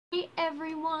Hey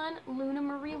everyone, Luna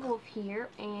Marie Wolf here,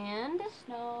 and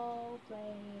Snowflake.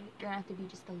 you're gonna have to be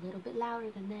just a little bit louder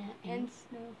than that. And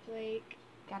Snowflake.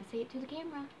 Gotta say it to the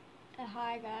camera.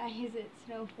 Hi guys, it's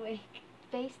Snowflake.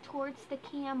 Face towards the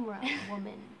camera,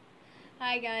 woman.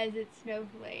 Hi guys, it's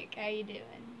Snowflake. How you doing?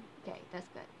 Okay, that's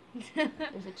good.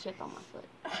 There's a chip on my foot.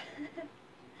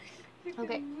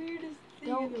 Okay, The weirdest thing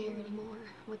don't care anymore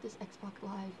with this Xbox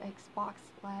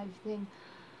Live thing.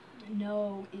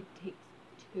 No, it takes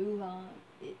too long.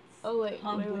 It's Wait.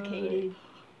 complicated.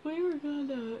 We're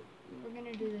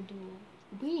gonna do the duel.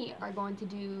 We are going to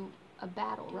do a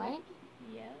battle, right?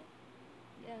 Yeah.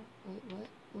 Yeah. Wait, what?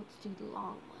 Let's do the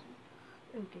long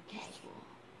one. Okay. Casual.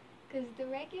 Because the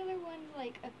regular one's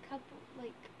like a couple,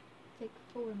 like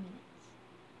 4 minutes.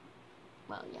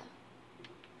 Well, yeah.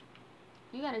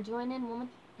 You gotta join in, woman.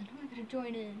 I know I gotta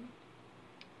join in.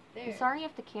 There. I'm sorry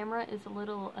if the camera is a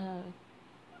little,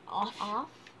 off.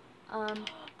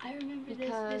 I remember this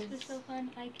was so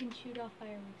fun. I can shoot off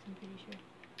fireworks, I'm pretty sure.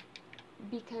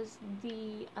 Because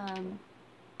the,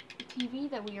 TV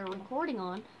that we are recording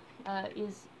on,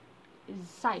 is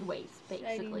sideways,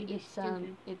 basically.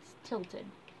 It's tilted.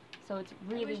 So it's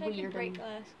really weird. I wish I could break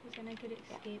glass, because then I could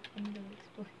escape and go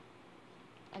explore.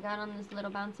 I got on this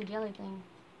little bouncy jelly thing.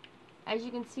 As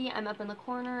you can see, I'm up in the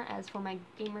corner. As for my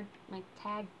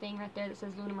tag thing right there that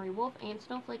says Luna Marie Wolf, and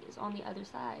Snowflake is on the other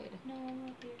side. No, I'm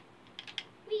up here.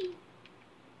 Whee!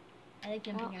 I like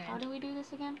jumping around. How do we do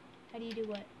this again? How do you do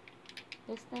what?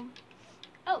 This thing?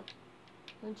 Oh!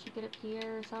 Don't you get up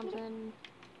here or something?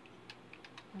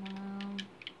 I don't know.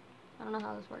 I don't know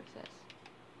how this works, sis.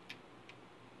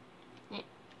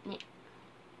 Nah.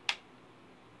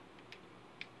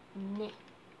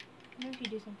 I know if you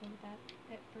do something with that,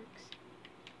 it works.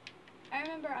 I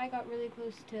remember I got really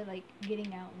close to, like,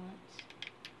 getting out once.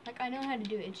 Like, I know how to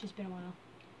do it, it's just been a while.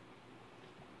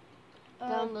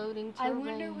 Downloading terrain. I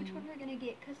wonder which one we're gonna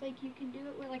get, because, like, you can do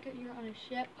it where, like, you're on a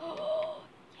ship. Oh,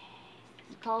 yes!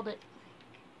 You called it.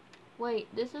 Wait,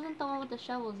 this isn't the one with the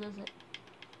shovels, is it?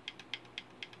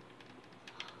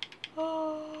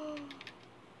 Oh.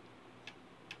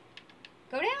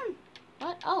 Go down!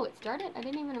 What? Oh, it started? I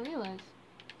didn't even realize.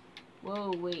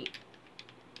 Whoa, wait.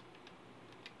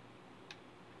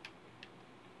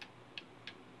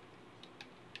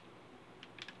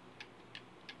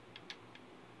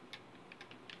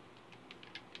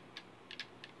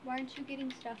 Why aren't you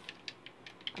getting stuff?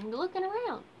 I'm looking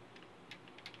around.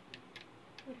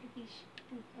 What are these?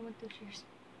 Ooh, I want those shears.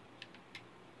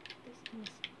 This and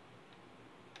this.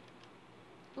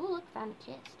 Ooh, look, found a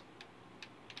chest.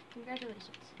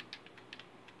 Congratulations.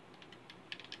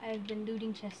 I've been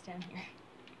looting chests down here.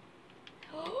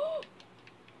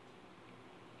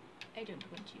 I don't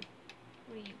want you.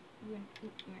 What are you?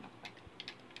 You're not back.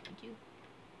 Want you?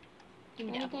 Give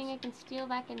me the Anything apples. I can steal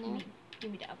back in there?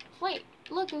 Give me the apples. Wait,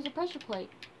 look, there's a pressure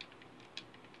plate.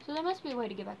 So there must be a way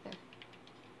to get back there.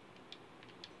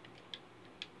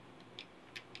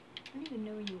 I don't even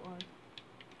know where you are.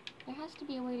 There has to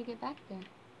be a way to get back there.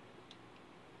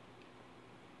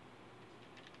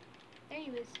 There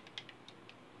he is.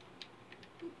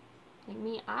 Like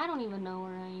me, I don't even know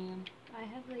where I am. I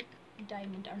have, like,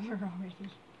 diamond armor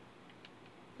already.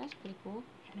 That's pretty cool.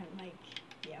 And I'm like,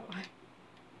 yo.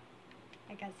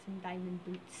 I got some diamond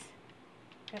boots.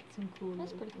 Got some cool.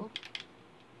 That's pretty cool.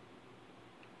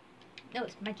 No,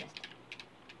 it's my chest.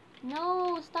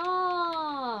 No,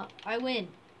 stop! I win.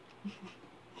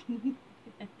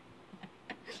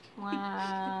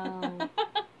 Wow.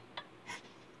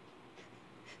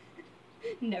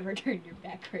 Never turn your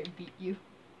back or I beat you.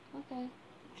 Okay.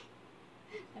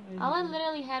 All I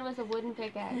literally had was a wooden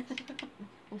pickaxe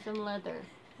and some leather.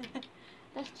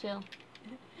 That's chill.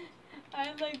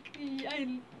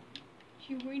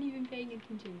 You weren't even paying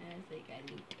attention. I was like, I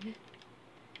knew.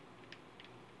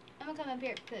 I'm gonna come up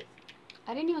here, cause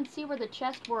I didn't even see where the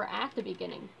chests were at the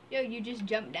beginning. yo, you just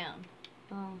jump down.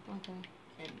 Oh, okay.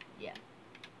 And yeah.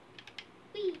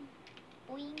 Whee!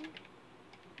 Boing.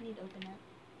 I need to open that.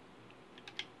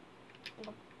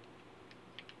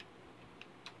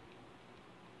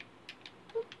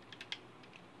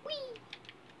 Whee!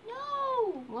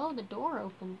 No! Whoa, the door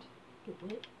opened.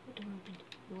 What? What door opened?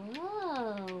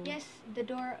 Whoa. Yes, the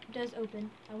door does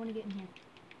open. I want to get in here.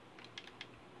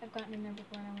 I've gotten in there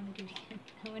before and I want to do it again.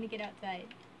 I want to get outside.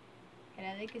 Can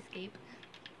I, like, escape?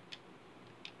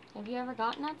 Have you ever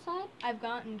gotten outside? I've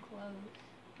gotten close.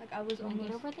 Like, I was Can I almost...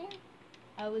 get over there?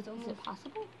 I was almost... Is it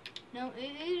possible? No,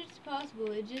 it is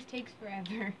possible. It just takes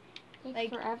forever. Takes like,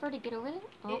 forever to get over there?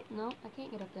 Oh, no, I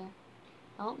can't get up there.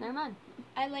 Oh, never mind.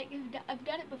 I've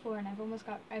done it before and I've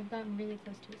gotten really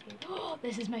close to escape. Oh,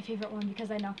 this is my favorite one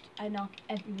because I knocked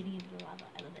everybody into the lava.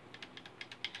 I love it.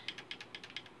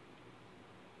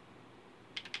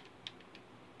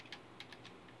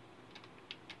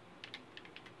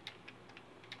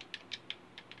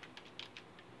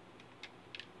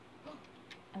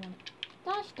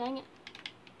 dang it.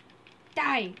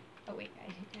 Die! Oh wait,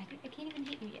 I can't even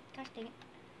hit you yet. Gosh dang it.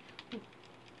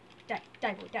 Die,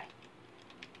 die boy, die.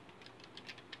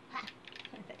 Ah,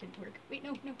 that didn't work. Wait,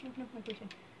 no, my potion.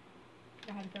 I don't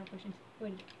know how to throw potions. What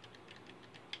did it?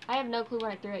 I have no clue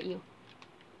what I threw at you.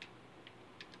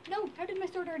 No, how did my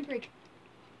sword already break?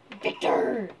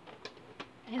 Victor!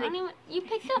 I don't even, you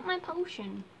picked up my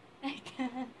potion.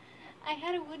 I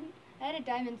had a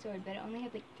diamond sword, but it only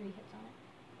had like 3 hits on it.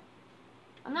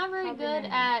 I'm not very Probably good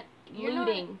not. at You're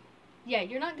looting. Yeah,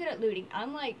 you're not good at looting.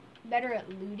 I'm like better at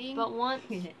looting. But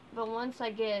once I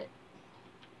get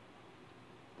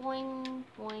boing,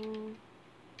 boing,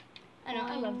 I know,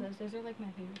 I boing, love those. Those are like my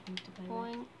favorite things to play with.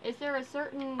 boing. Is there a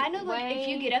certain I know, like, way, if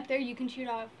you get up there, you can shoot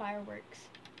off fireworks.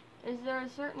 is there a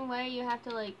certain way you have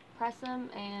to like press them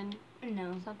and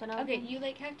No. something opens? Okay, you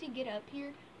like have to get up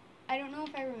here. I don't know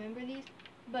if I remember these,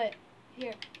 but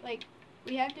here, like,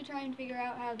 we have to try and figure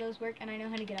out how those work, and I know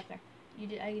how to get up there.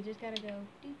 I just gotta go.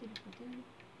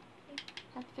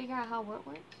 Have to figure out how what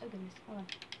works? Oh goodness, hold on.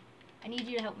 I need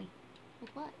you to help me.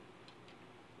 Like what?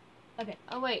 Okay.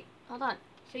 Oh wait, hold on.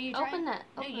 So you try Open that.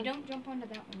 No, Open. you don't jump onto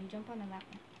that one. You jump onto that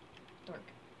one. Dork.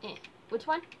 Which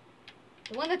one?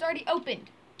 The one that's already opened.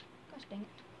 Gosh dang it.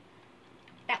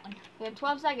 That one. We have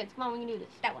 12 seconds. Come on, we can do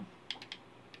this. That one.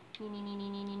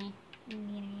 Nee.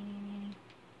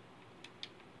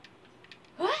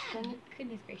 Dang it.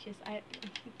 Goodness gracious. I'm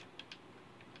just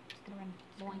gonna run.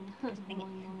 Boing. Just dang it.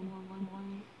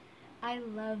 Boing. I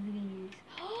love these.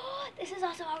 Oh, this is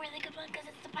also a really good one because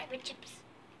it's the pirate chips.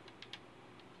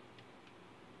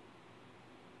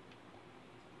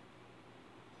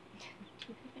 Do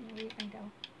you even know where you're gonna go?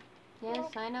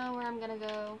 Yes, I know where I'm gonna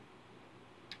go.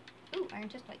 Ooh, iron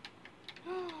chest plate.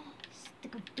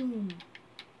 Stick of doom.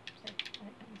 Sorry, I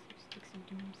like that one. Sticks of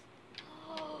dooms.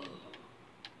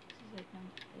 This is like, no,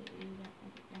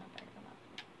 you're not better than that.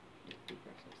 You're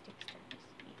also a stick of sharpness.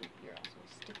 You're also a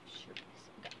stick of sharpness.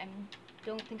 Okay, I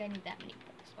don't think I need that many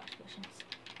splash potions.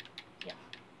 Yeah,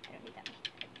 I don't need that many.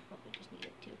 I probably just need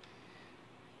like 2.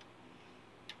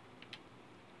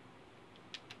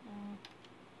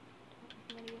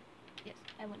 Yes,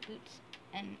 I want boots,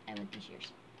 and I want these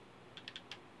shears.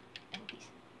 I want these.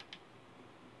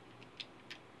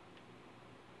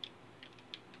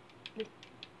 Wait.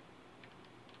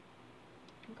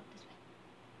 I'll go this way.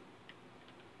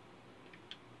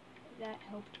 That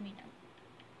helped me now.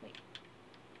 Wait.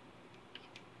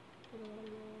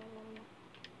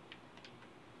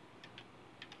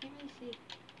 Can't really see.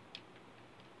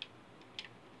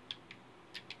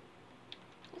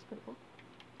 That's pretty cool.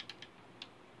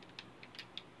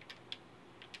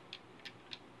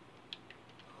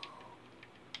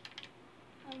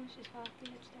 I almost just fell off the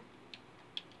edge there.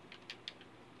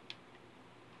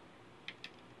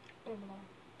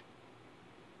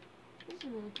 This is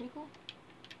really pretty cool.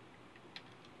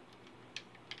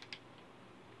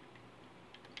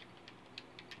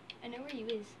 I know where you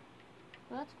is.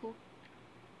 Well, that's cool.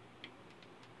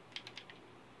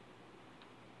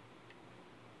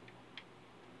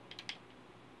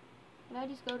 Did I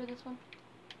just go to this one?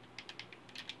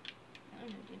 I don't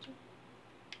know, did you?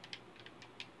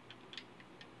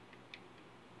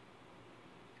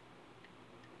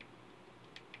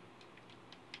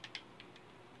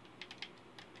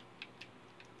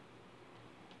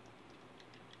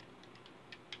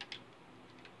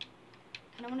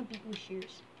 I don't want to beat with shears.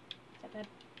 Is that bad?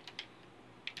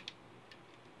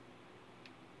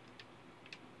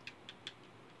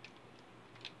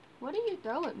 What did you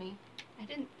throw at me? I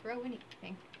didn't throw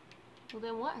anything. Well,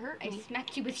 then what hurt I me?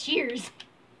 smacked you with shears.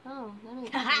 Oh, that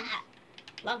makes sense. Haha!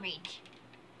 Love rage.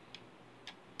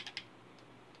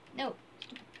 No.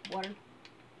 Stupid water.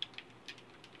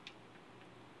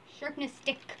 Sharpness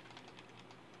stick.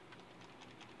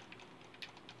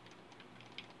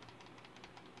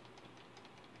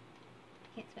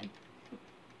 Can't swim.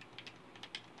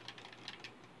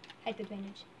 Height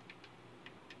advantage.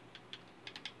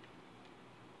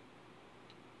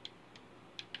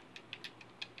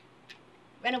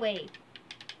 Run away.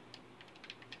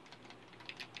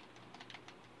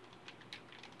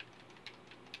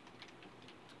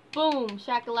 Boom,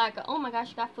 shakalaka. Oh my gosh,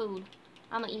 you got food.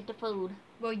 I'm gonna eat the food.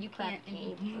 Well, you Crap, can't can't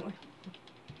eat eat more.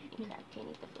 Crap, can't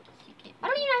eat the food. You can't. I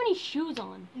don't even have any shoes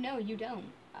on. No, you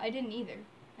don't. I didn't either.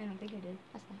 I don't think I did.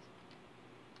 That's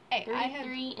nice. Hey,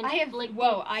 33 and I have, like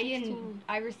whoa, 16.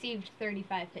 I received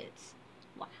 35 hits.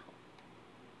 Wow.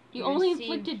 You You only received-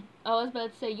 inflicted. Oh, I was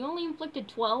about to say you only inflicted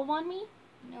 12 on me.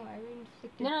 No, I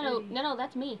inflicted No.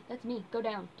 That's me. That's me. Go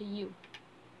down to you.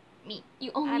 Me.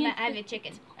 You only. I'm a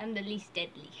chicken. I'm the least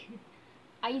deadly.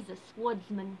 Isis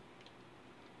Woodsman.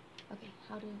 Okay,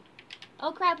 how do?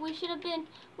 Oh crap, we shouldn't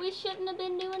have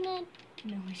been doing that.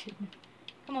 No, we shouldn't.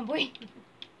 Come on, boy.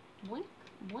 Boink,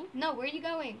 boink. No, where are you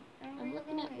going? I'm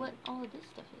looking at what all of this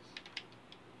stuff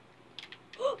is.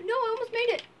 Oh, no, I almost made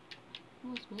it.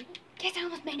 Almost made it? Yes, I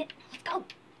almost made it. Let's go.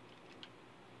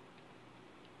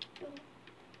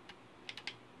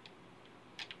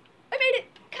 I made it.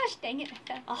 Gosh, dang it. I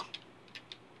fell. Oh.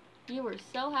 You were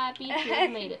so happy to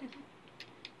have made it.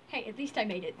 Hey, at least I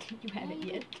made it. You haven't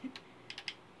you yet.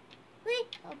 Whee!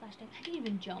 Oh gosh, dang. I didn't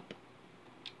even jump.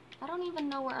 I don't even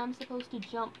know where I'm supposed to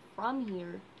jump from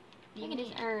here. Look at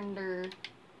this earner.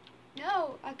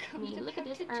 No, I couldn't. Look at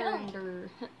this jump. earner.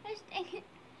 Gosh, dang it.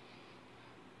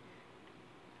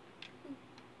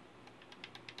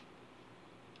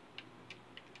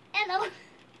 Hello.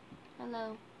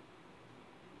 Hello.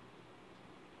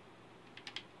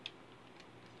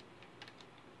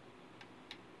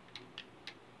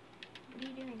 What are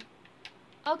you doing?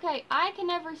 Okay, I can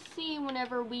never see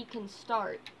whenever we can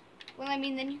start. Well, I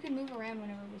mean, then you can move around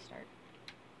whenever we start.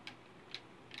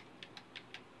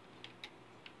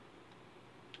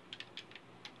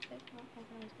 Okay, well, I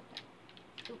can always get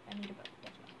that. Ooh, I need a boat,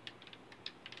 definitely.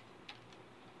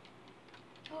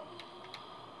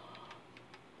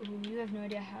 Ooh, you have no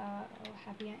idea how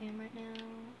happy I am right now.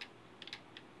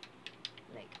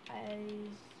 Like,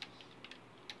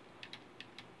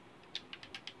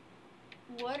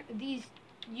 what are these?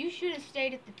 You should have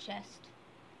stayed at the chest.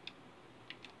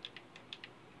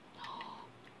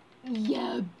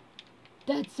 Yeah,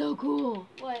 that's so cool.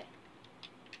 What?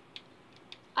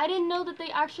 I didn't know that they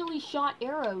actually shot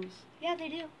arrows. Yeah, they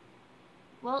do.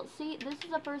 Well, see, this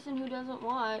is a person who doesn't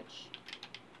watch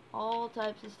all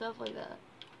types of stuff like that.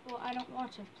 Well, I don't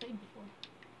watch. I've played before.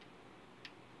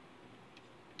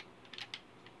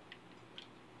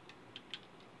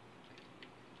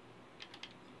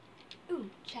 Ooh,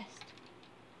 chest.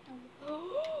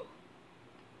 Oh.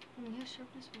 We have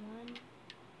sharpness 1.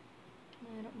 No,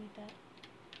 I don't need that.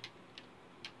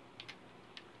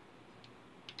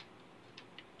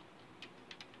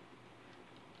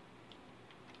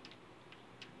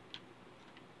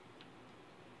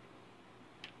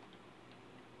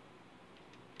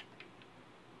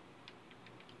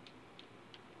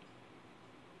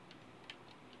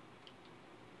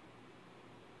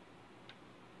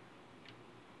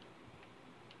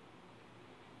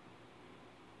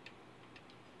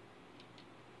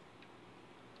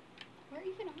 Where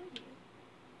even are you?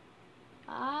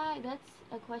 That's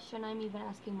a question I'm even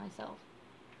asking myself.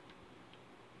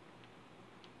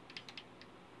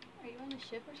 Are you on the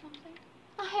ship or something?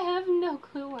 I have no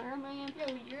clue where I am.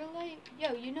 Yo, you're like...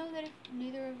 Yo, you know that if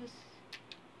neither of us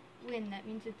win, that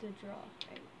means it's a draw,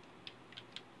 right?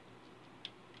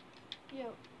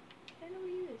 Yo, I know where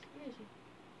you is. Where is he?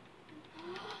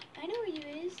 I know where you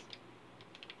is.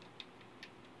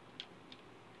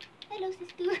 Hello,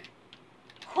 sister.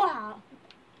 Wow.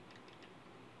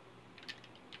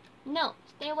 No,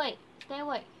 stay away. Stay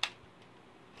away.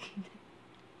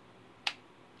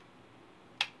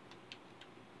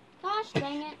 Gosh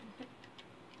dang it.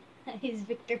 He's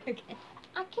Victor again.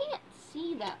 I can't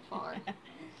see that far.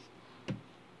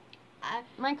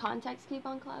 My contacts keep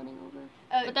on clouding over.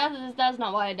 But that's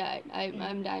not why I died.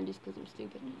 I'm dying just because I'm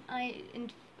stupid.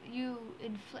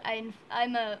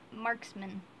 I'm a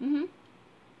marksman. Mm-hmm.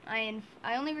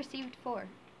 I only received 4.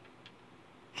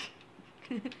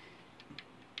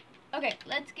 Okay,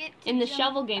 let's get to in the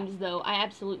shovel games, though, I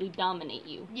absolutely dominate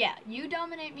you. Yeah, you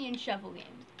dominate me in shovel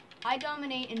games. I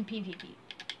dominate in PvP.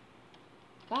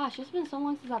 Gosh, it's been so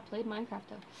long since I played Minecraft,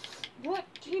 though. What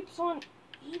keeps on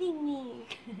eating me?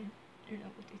 I don't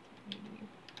know what keeps eating you.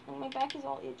 And my back is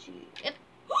all itchy. Yep.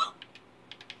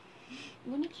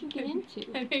 What did you get into?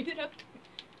 I made it up.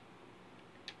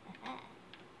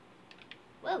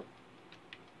 Whoa.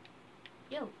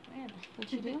 Yo, where am I?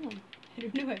 What you doing? I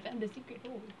don't know, I found a secret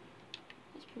hole.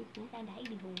 That's pretty cool. I found a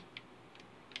hidey hole.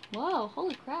 Whoa,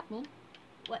 holy crap, man.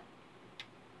 What?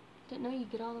 Didn't know you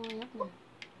could get all the way up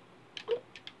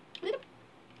there.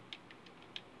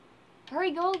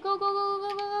 Hurry, go, go, go, go, go,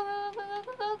 go, go, go,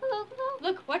 go, go, go, go.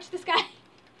 Look, watch the sky.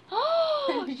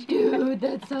 Oh, dude,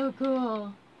 that's so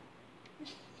cool.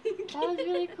 That was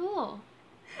really cool.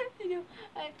 I know,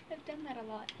 I've done that a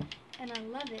lot, and I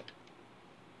love it.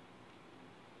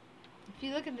 If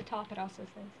you look at the top, it also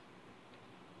says.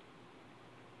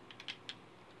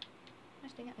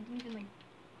 Gosh dang it, I didn't even like.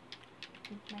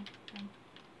 Come on.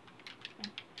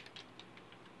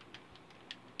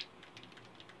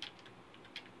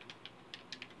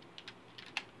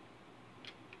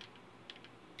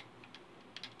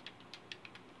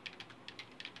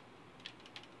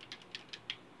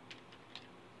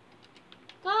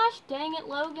 Gosh Dang it,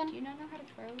 Logan. Do you not know how to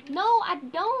throw these? No, I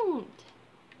don't.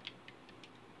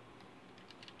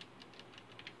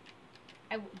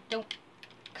 Don't.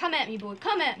 Come at me, boy.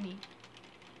 Come at me.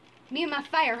 Me and my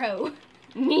fire hoe.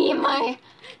 Me and my...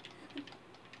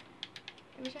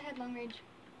 I wish I had long range.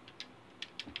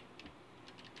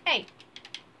 Hey.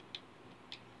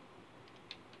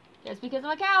 Just because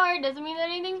I'm a coward doesn't mean that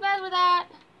anything's bad with that.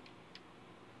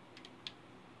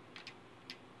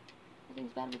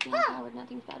 Nothing's bad with being a coward.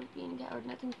 Nothing's bad with being a coward.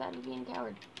 Nothing's bad with being a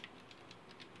coward.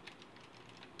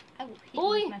 I will hit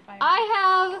Boy, you with my fire.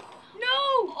 I have...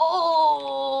 No!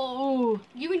 Oh!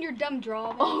 You and your dumb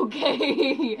draw.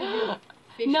 Okay.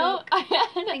 Fish No, hook I had...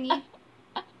 thingy.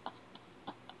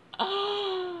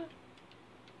 Oh,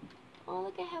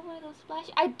 look, I have one of those splash.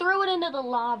 I threw it into the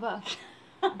lava.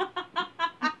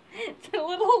 It's a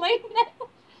little late now.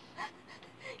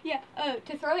 Yeah,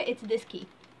 to throw it, it's this key.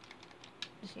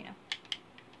 Just so you know.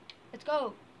 Let's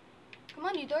go. Come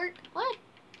on, you dork. What?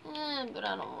 But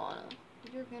I don't wanna.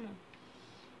 You're gonna.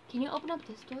 Can you open up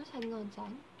this door so I can go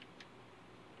inside?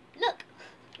 Look!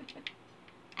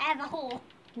 I have a hole.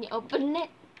 Can you open it?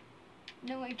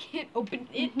 No, I can't open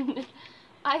it.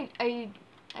 I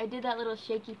did that little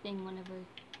shaky thing whenever.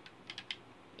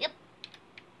 Yep.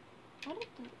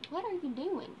 What are you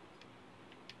doing?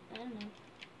 I don't know.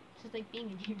 It's just like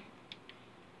being in here.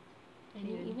 Can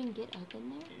you even get up in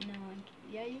there? No,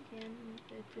 yeah, you can.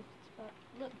 It's a spot.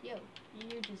 Look, yo,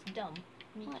 you're just dumb.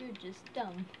 What? You're just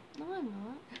dumb. No, I'm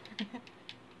not.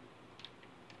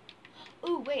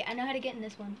 Ooh, wait, I know how to get in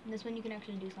this one. In this one, you can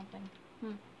actually do something. I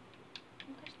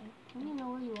don't even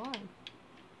know where you are.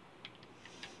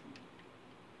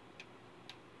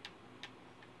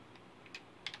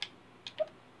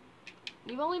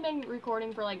 You've only been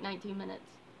recording for like 19 minutes.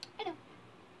 I know.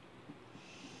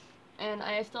 And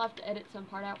I still have to edit some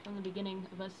part out from the beginning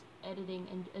of us editing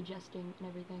and adjusting and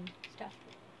everything. Stuff.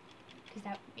 Because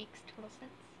that makes total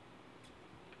sense.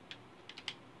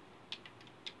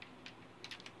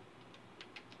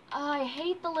 I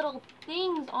hate the little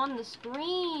things on the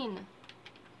screen.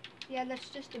 Yeah, that's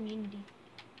just immunity.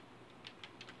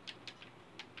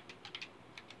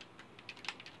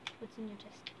 What's in your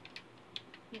chest?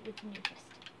 Wait, what's in your chest?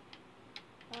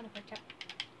 I want to perch up.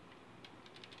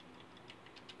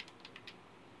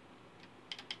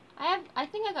 I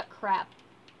think I got crap.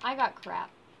 I got crap.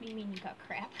 What do you mean you got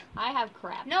crap? I have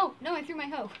crap. No, I threw my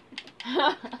hoe.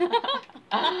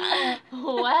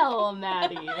 Well,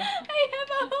 Maddie. I have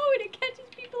a hoe and it catches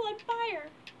people on fire.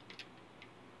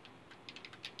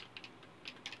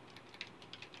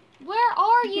 Where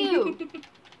are you?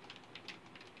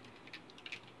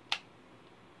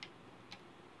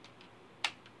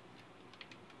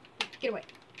 Get away.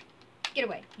 Get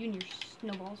away. You and your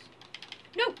snowballs.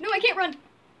 No, I can't run.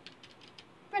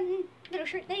 Run, little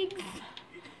short legs.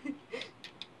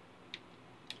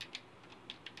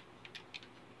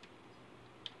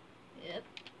 Yep.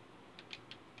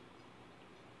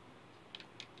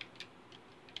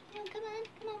 Oh, come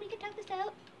on, we can talk this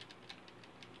out.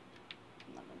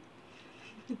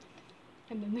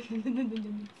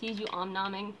 Sees you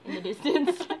om-nomming in the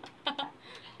distance.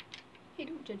 Hey,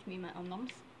 don't judge me, my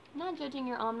om-noms. I'm not judging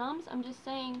your om-noms. I'm just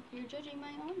saying... You're judging my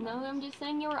om-noms. No, I'm just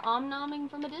saying you were om-nomming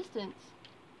from a distance.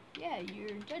 Yeah,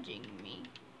 you're judging me.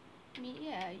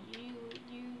 Yeah, you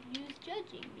is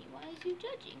judging me. Why is you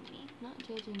judging me? Not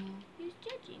judging you. You's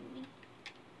judging me.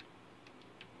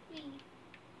 Me.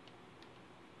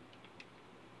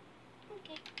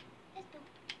 Okay, let's go.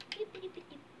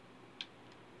 Doop-a-doop-a-doop.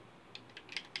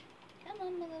 Come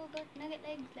on, my little dark nugget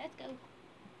legs. Let's go.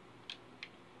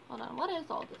 Hold on, what is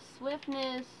all this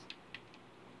swiftness?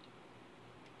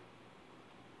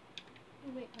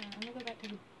 Oh, wait, I'm gonna go back to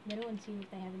the middle and see if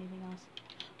they have anything else.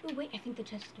 Oh, wait, I think the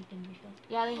chest has been refilled.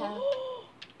 Yeah, they have.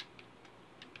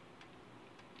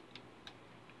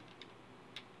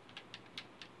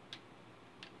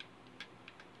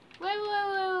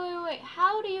 Wait.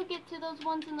 How do you get to those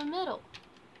ones in the middle?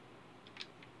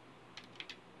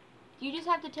 Do you just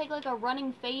have to take like a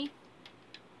running faith?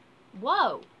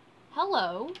 Whoa.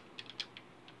 Hello.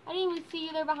 I didn't even see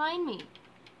you there behind me.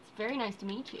 It's very nice to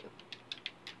meet you.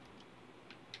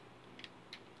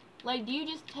 Like, do you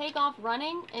just take off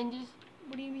running and just...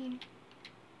 What do you mean?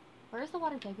 Where's the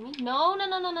water taking me? No.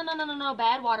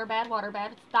 Bad water.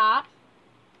 Stop.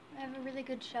 I have a really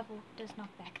good shovel. Does knock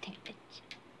back damage.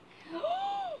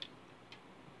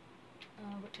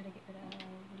 What should I get rid of?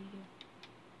 What do you do?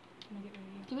 I'm gonna get rid of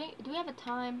you. Do we have a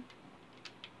time?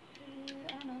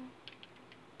 I don't know.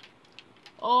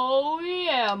 Oh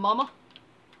yeah, mama.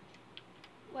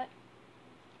 What?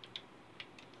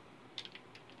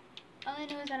 All I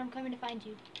know is that I'm coming to find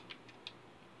you.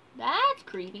 That's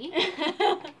creepy.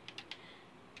 If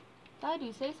I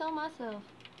do say so myself.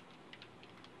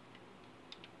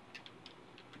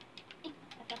 I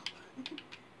fell.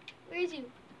 Where is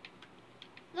you?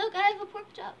 Look, I have a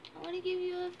pork chop. I want to give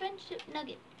you a friendship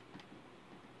nugget.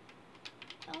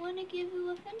 I want to give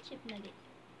you a friendship nugget.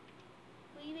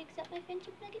 Will you accept my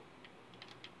friendship nugget?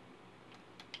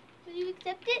 Will you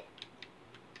accept it?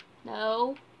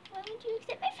 No. Why won't you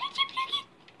accept my friendship nugget?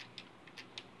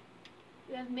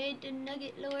 You have made the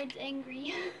nugget lords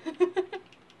angry.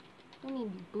 I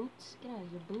need boots. Get out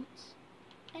of your boots.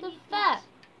 I The need fat. boots.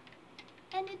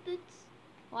 I need boots.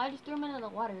 Well, I just threw them into the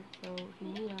water, so if you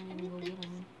need them, I you need can go get boots.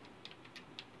 them.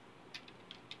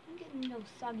 I'm getting no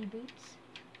soggy boots.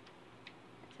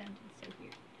 That sounded so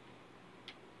weird. Is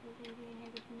there anything in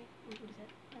here good for me? Ooh, what is that?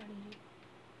 I don't need you.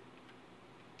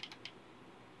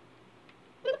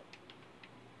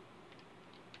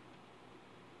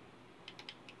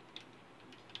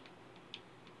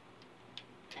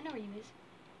 I know where you is.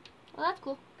 Well, that's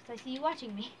cool. Because I see you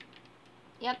watching me.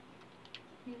 Yep.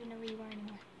 I don't even know where you are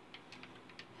anymore.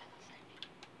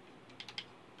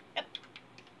 Yep.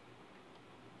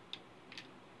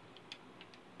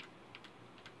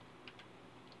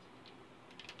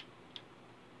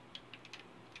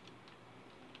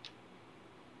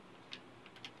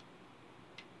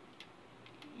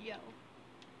 Yo.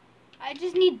 I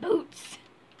just need boots.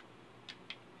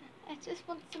 I just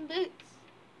want some boots.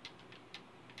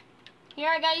 Here,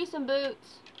 I got you some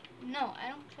boots. No, I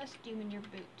don't trust you in your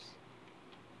boots.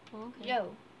 Okay.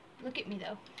 Yo, look at me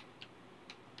though.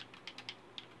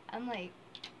 I'm like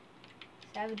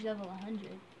savage level 100.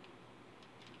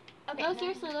 Okay. No,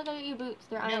 seriously, look at your boots.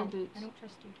 They're iron boots. I don't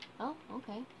trust you. Oh,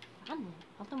 okay. Fine then.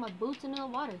 I'll throw my boots into the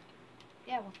water.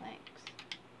 Yeah, well, thanks.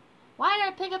 Why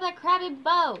did I pick up that crappy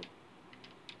bow?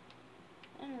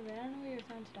 I don't know, but I don't know where you're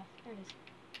throwing stuff. There it is.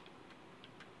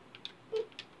 Boop.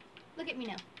 Look at me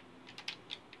now.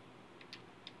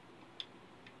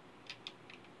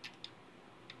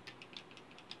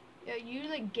 Yo, you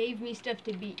like gave me stuff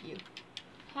to beat you.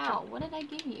 How? What did I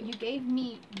give you? You gave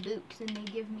me boots, and they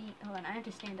give me. Hold on, I have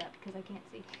to stand up because I can't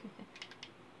see.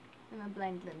 I'm a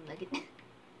blind little nugget.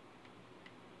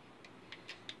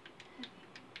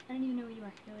 I don't even know where you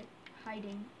are. You're like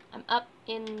hiding. I'm up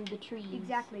in the trees.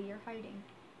 Exactly, you're hiding.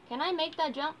 Can I make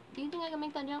that jump? Do you think I can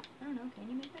make that jump? I don't know. Can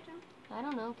you make that jump? I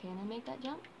don't know. Can I make that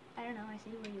jump? I don't know. I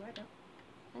see where you are though.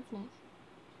 That's nice.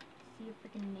 See your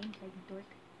freaking name tag, dork.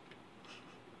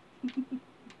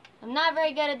 I'm not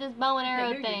very good at this bow and I know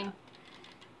arrow you're thing. not.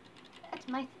 That's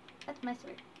my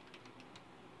sword.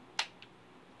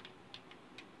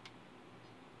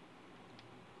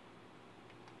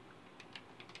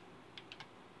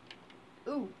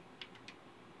 Ooh.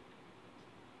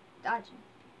 Dodging.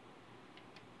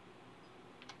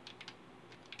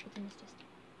 What's in this chest?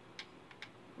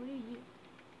 What are you?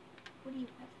 What do you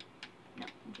have? No,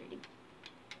 I'm trading.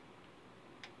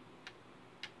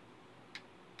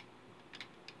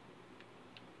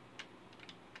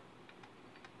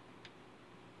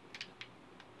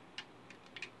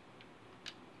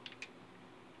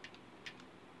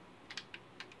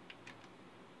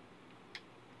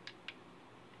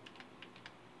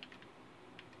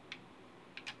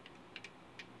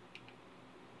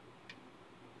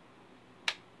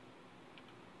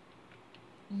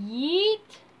 Yeet.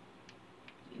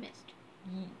 You missed.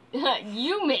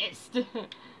 You missed.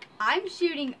 I'm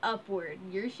shooting upward.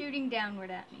 You're shooting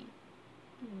downward at me.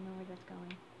 I don't even know where that's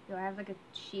going. Yo, I have like a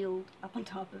shield up on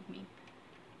top of me.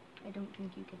 I don't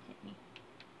think you can hit me.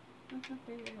 Oh,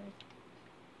 there you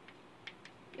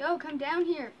are. Yo, come down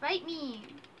here. Fight me.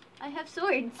 I have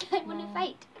swords. I want to No.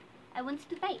 fight. I want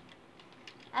to fight.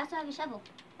 I also have a shovel.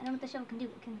 I know what the shovel can do.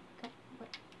 It can cut. What?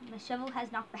 My shovel has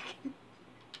knockback.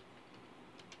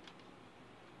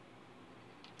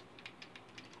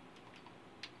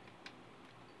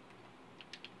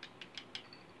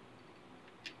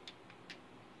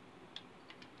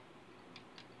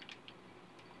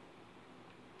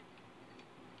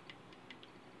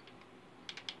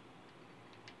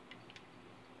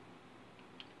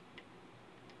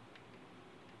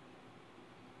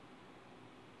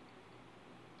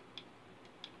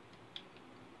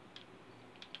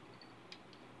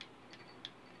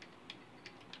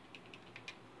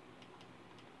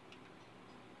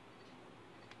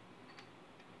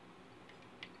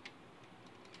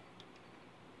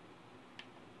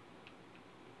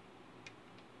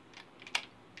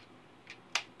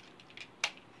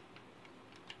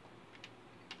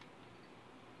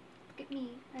 Look at me.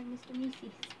 I'm Mr.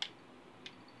 Macy's.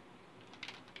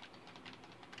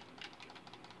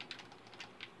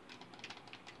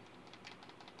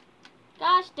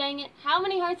 Gosh dang it. How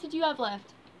many hearts did you have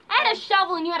left? had a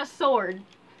shovel and you had a sword.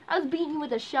 I was beating you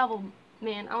with a shovel,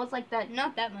 man. I was like that.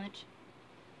 Not that much.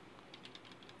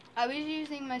 I was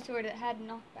using my sword. It had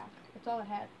knockback. That's all it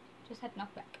had. Just had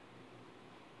knockback.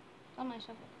 It's on my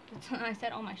shuffle. That's what I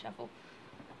said on my shuffle.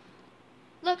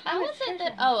 Look, How is it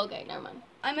that? Oh, okay, never mind.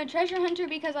 I'm a treasure hunter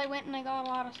because I went and I got a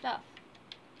lot of stuff.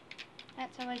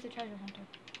 That's how I was a treasure hunter.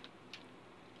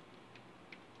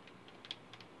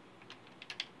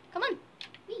 Come on.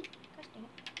 Wee. Gosh dang it.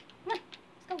 Come on.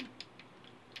 Let's go.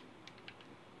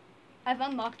 I've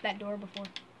unlocked that door before.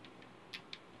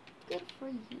 Good for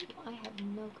you. I have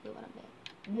no clue what I'm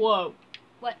doing. Whoa.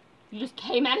 What? You just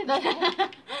came out of the...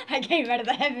 I came out of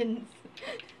the heavens. I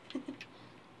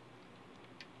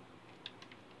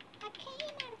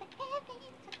came out of the heavens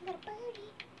like a little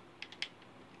birdie.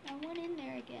 I went in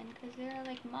there again because there are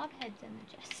like mob heads in the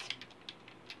chest.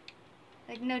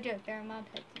 Like, no joke, there are mob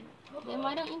heads in it. Then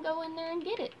why don't you go in there and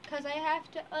get it? Because I have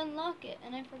to unlock it,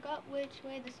 and I forgot which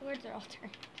way the swords are all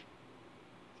turned.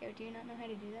 So, do you not know how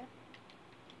to do that?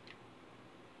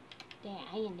 Yeah,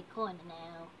 I'm in the corner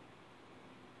now.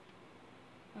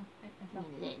 Oh, I thought.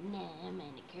 No, I'm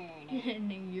in the corner.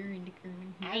 No, you're in the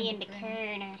corner. I'm in the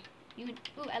corner.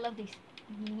 Ooh, I love these.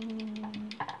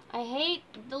 I hate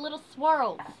the little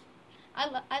swirls.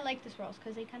 I like the swirls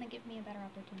because they kind of give me a better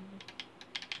opportunity.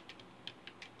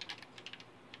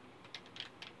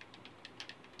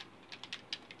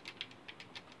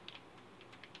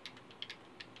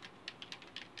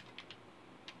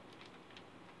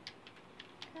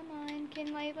 Come on,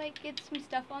 can I like get some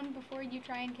stuff on before you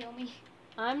try and kill me?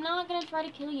 I'm not gonna try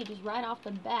to kill you just right off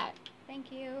the bat.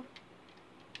 Thank you.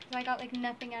 Cause I got like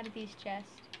nothing out of these chests.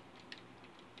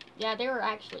 Yeah, they were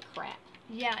actually crap.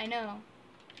 Yeah, I know.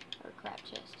 Or crap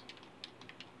chest.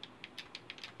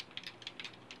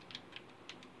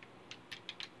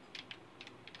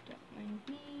 Don't mind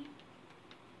me.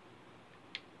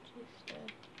 Just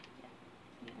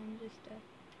yeah, I'm just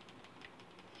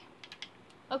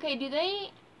Okay, do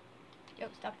they... Yo,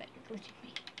 stop that, you're glitching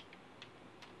me.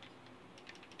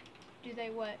 Do they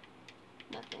what?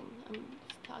 Nothing. I'm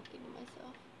just talking to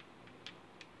myself.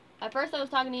 At first I was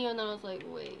talking to you and then I was like,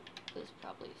 wait, this is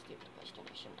probably a stupid question.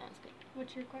 I shouldn't ask it.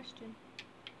 What's your question?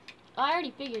 I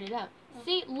already figured it out. Oh.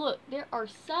 See, look, there are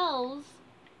cells.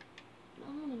 I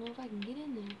don't know if I can get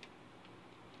in there.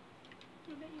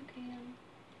 I bet you can.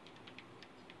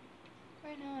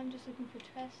 Right now I'm just looking for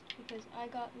chests because I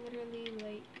got literally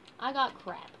like... I got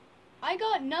crap. I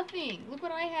got nothing! Look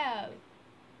what I have!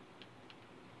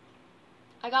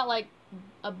 I got like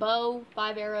a bow,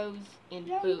 5 arrows, and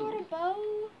Yeah, food. you got a bow?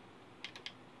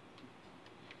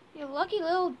 You lucky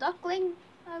little duckling.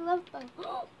 I love bows.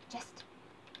 Just.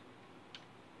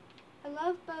 I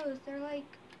love bows. They're like...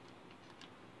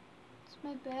 It's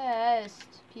my best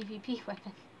PvP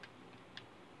weapon.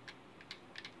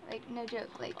 Like, no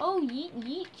joke. Like, Oh, yeet,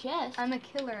 yeet, chest. I'm a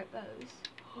killer at bows.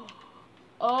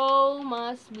 Oh,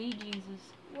 my sweet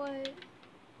Jesus. What?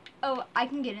 Oh, I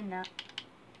can get in that.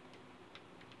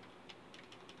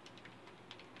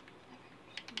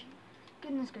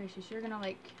 Goodness gracious, you're gonna,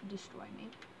 like, destroy me.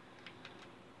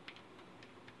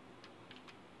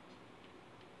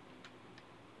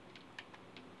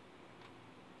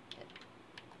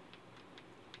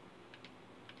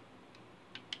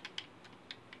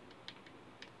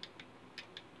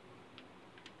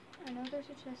 I know there's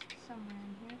a chest somewhere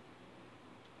in here,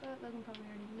 but Logan probably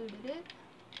already looted it.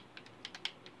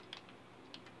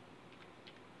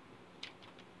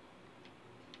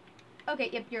 Okay,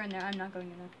 yep, you're in there. I'm not going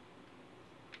in there.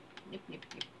 Yep, yep,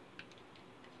 yep.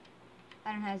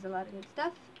 Adam has a lot of good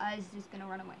stuff. I's just gonna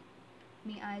run away.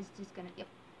 Me, I's just gonna, yep.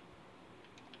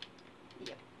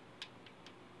 Yep.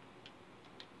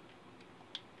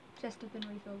 Chest has been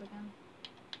refilled again.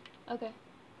 Okay. I'm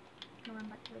gonna run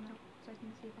back to the middle so I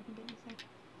can see if I can get this thing.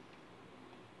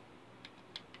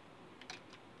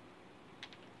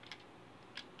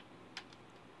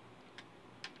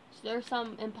 Is there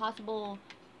some impossible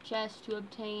chest to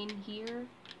obtain here?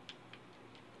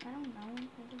 I don't know.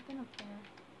 I've just been up there.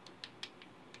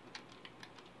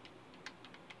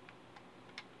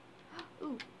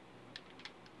 Ooh.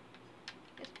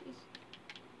 Yes, please.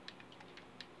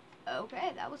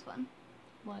 Okay, that was fun.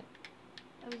 What?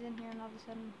 I was in here and all of a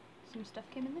sudden some stuff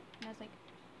came in there and I was like,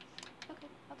 okay,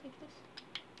 I'll take this.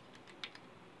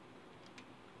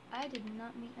 I did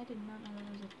not know there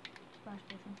was a splash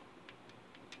potion.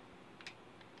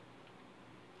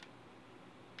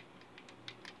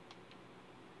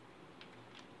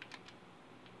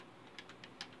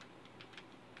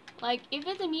 Like, if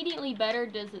it's immediately better,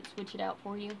 does it switch it out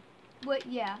for you? What?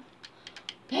 Yeah.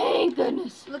 Thank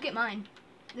goodness. Look at mine.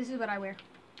 This is what I wear.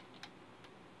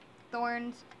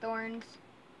 Thorns, thorns,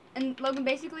 And Logan,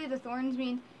 basically the thorns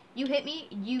means you hit me,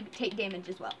 you take damage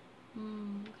as well.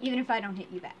 Okay. Even if I don't hit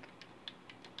you back.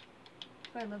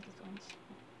 Oh, I love the thorns.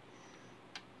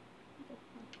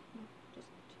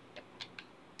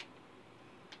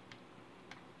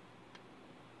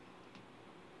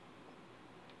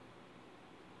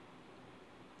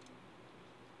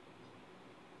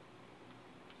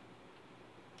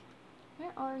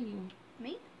 Where are you?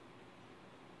 Me?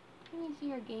 Let me see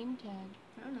your game tag.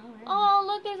 I don't know. Oh,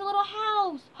 look, there's a little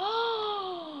house.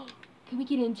 Oh, can we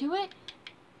get into it?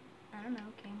 I don't know.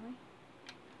 Can we?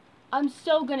 I'm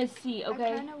so gonna see,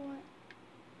 okay? I kind of want...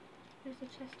 There's a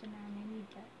chest in there and I need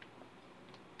that.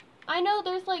 I know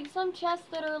there's like some chests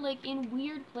that are like in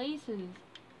weird places.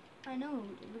 I know.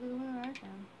 Look at the one I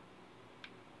found.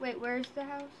 Wait, where's the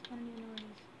house? I don't even know where it is.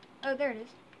 Oh, there it is.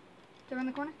 It's around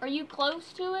the corner? Are you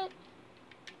close to it?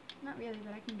 Not really,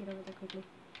 but I can get over there quickly.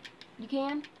 You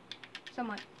can?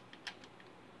 Somewhat.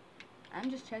 I'm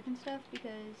just checking stuff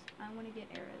because I want to get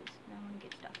arrows and I want to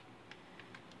get stuff.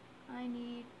 I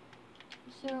need...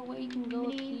 Is there a way you can go up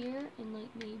Mini- here and like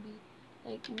maybe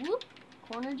like whoop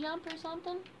corner jump or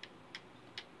something?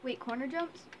 Wait, corner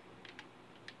jumps?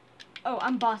 Oh,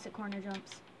 I'm boss at corner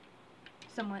jumps.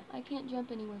 Somewhat. I can't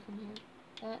jump anywhere from here.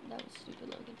 That was stupid,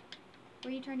 Logan.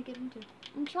 Where are you trying to get into?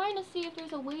 I'm trying to see if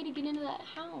there's a way to get into that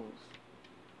house.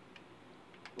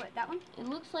 What, that one? It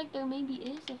looks like there maybe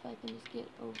is if I can just get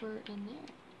over in there.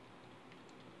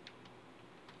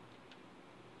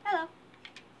 Hello.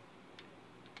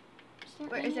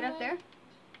 There Is it up any there? way?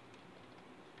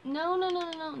 No,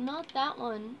 not that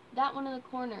one. That one in the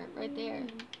corner, right there.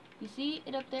 You see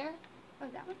it up there? Oh,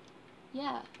 that one?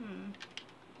 Yeah. Hmm.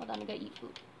 Hold on, I gotta eat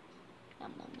food.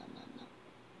 Nom nom nom nom nom.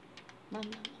 Nom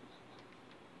nom nom nom.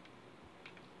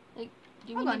 Like,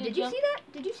 do we Hold on, need to did you jump? see that?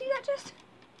 Did you see that chest?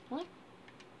 What?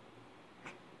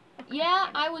 Yeah,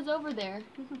 I was over there.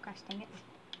 Oh, gosh dang it.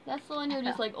 That's the one you're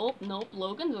just like, oh, nope,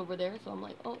 Logan's over there. So I'm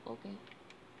like, oh, okay.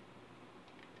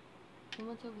 And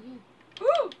what's over here?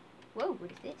 Whoa,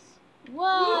 what is this?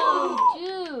 Whoa,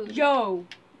 dude. Yo!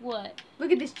 What?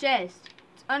 Look at this chest.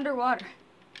 It's underwater.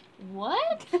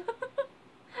 What?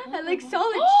 I like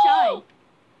solid shine.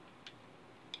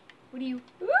 What are you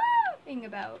wooing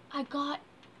about? I got.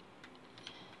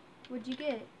 What'd you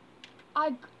get?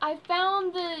 I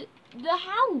found the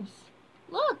house.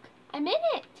 Look, I'm in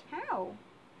it. How?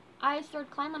 I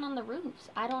started climbing on the roofs.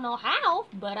 I don't know how,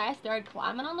 but I started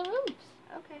climbing on the roofs.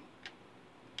 Okay.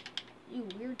 You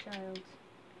weird child.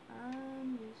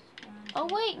 I'm just gonna Oh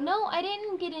wait, no, I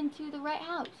didn't get into the right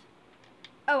house.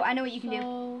 Oh, I know what you can do.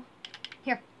 So,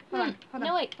 Here, hold on, hold on.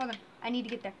 No, wait. Hold on. I need to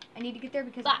get there. I need to get there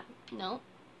because... Bah. No.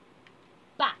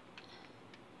 Bah.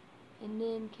 And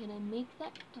then can I make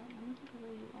that? I'm looking for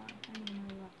where you are. I don't even know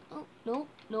where you are.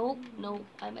 Oh, no,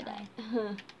 I'm a die.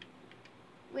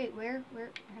 Wait, where,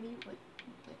 how do you, wait,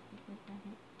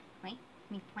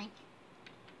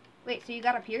 wait, so you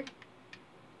got up here?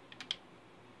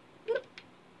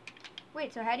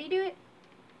 Wait, so how do you do it?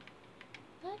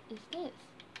 What is this?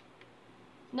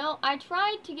 No, I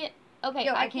tried to get, okay,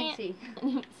 Yo, I I can't see.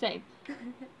 Same.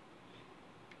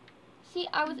 See,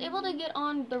 I was able to get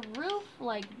on the roof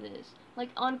like this. Like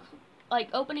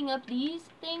opening up these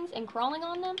things and crawling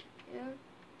on them. Yeah.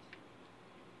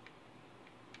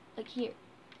 Like here.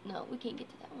 No, we can't get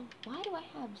to that one. Why do I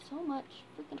have so much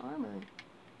freaking armor?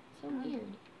 So weird.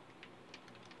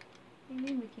 What do you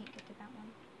mean we can't get to that one?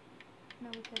 No,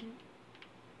 we couldn't.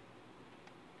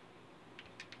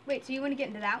 Wait, so you want to get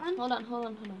into that one? Hold on.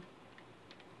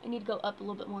 I need to go up a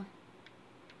little bit more.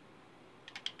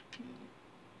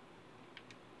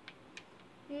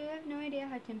 Yeah, I have no idea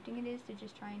how tempting it is to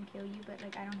just try and kill you, but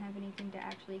like I don't have anything to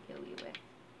actually kill you with.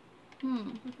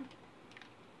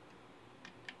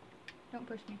 Don't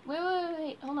push me.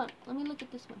 Wait. Hold on. Let me look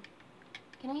at this one.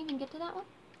 Can I even get to that one?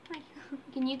 Hi.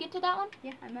 Can you get to that one?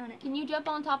 Yeah, I'm on it. Can you jump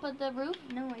on top of the roof?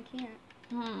 No, I can't.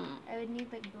 I would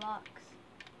need like blocks.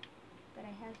 But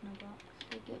I have no blocks.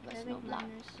 They give us I no like blocks.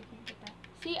 mine this, I can't get that.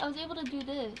 See, I was able to do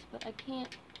this, but I can't.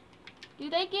 Do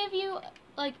they give you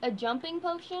like a jumping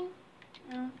potion?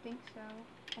 I don't think so.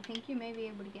 I think you may be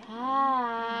able to get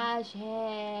Ah,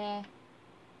 yeah.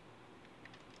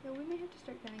 Yeah, we may have to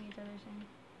start killing each other soon.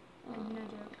 No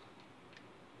joke.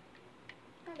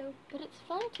 Hello. But it's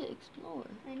fun to explore.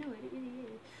 I know it really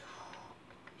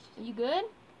is. Are you good?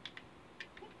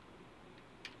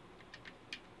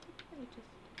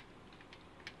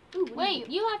 Ooh, Wait,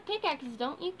 you have pickaxes,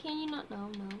 don't you? Can you not? No.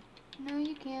 No,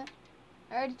 you can't.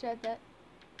 I already tried that.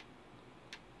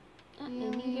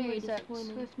 Healing, very what's up?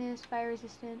 disappointed. Swiftness, fire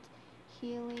resistance,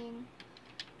 healing.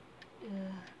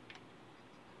 Ugh.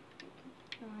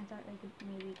 No, I thought I could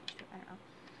maybe. I don't know.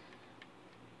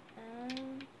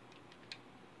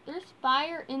 There's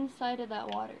fire inside of that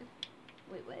water.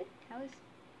 Wait, what? How is...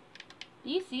 Do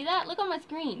you see that? Look on my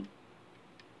screen.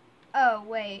 Oh,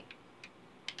 wait.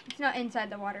 It's not inside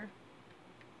the water.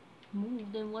 Ooh,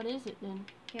 then what is it then?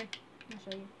 Here, I'll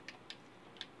show you.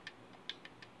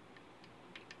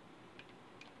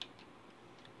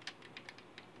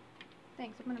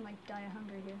 Thanks, I'm gonna like die of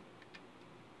hunger here.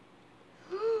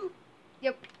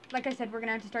 Yep, like I said, we're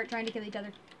gonna have to start trying to kill each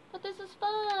other. But this is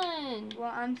fun.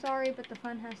 Well, I'm sorry, but the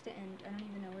fun has to end. I don't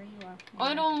even know where you are.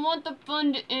 I don't want the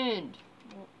fun to end.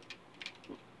 Well,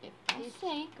 if I it's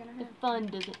say gonna the happen. fun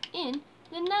doesn't end,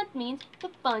 then that means the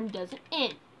fun doesn't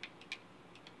end.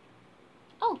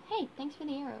 Oh, hey, thanks for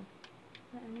the arrow.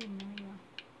 I don't even know where you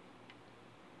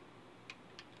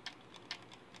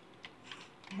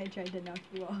are. I tried to knock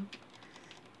you off.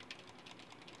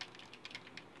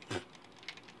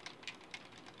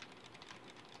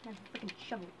 I have a freaking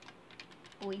shovel,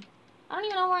 boy. I don't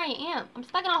even know where I am. I'm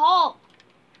stuck in a hole.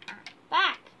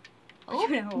 Back. Oh.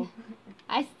 Oh,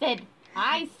 I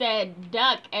said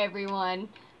duck, everyone.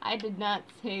 I did not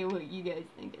say what you guys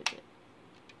think I said.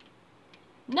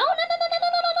 No, no, no, no, no, no,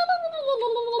 no, no, no, no,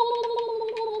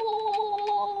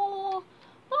 no,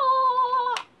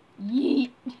 no.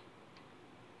 Yeet.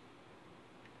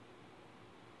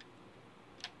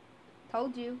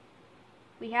 Told you.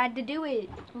 We had to do it.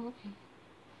 Oh, okay.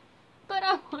 But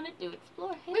I wanted to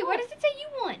explore. Hey, Wait, why does it say you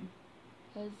won?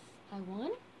 Because I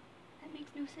won? That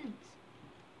makes no sense.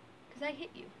 Because I hit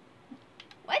you.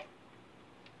 What?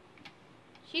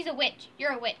 She's a witch.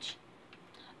 You're a witch.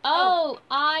 Oh,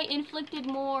 I inflicted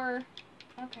more.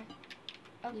 Okay.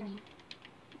 Okay.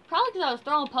 Probably because I was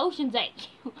throwing potions at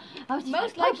you. I was just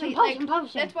Most like, likely,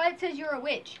 potion. that's why it says you're a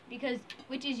witch. Because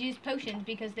witches use potions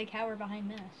because they cower behind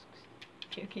masks.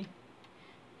 Joking.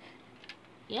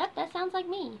 Yep, that sounds like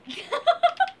me.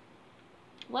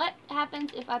 What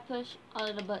happens if I push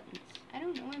all the buttons? I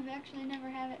don't know. I've actually never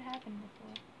had it happen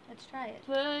before. Let's try it.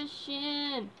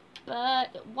 Pushing.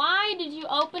 But why did you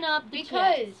open up the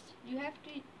Because chest? you have to...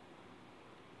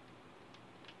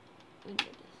 We can do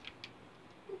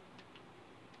this.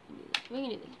 We can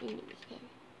do this. We can do this. Okay.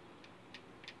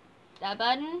 That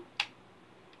button.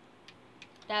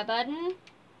 That button.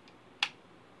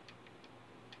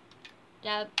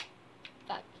 That.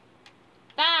 Fuck.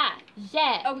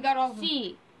 Oh, we got all of them.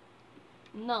 See.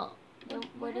 No.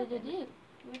 What did it do?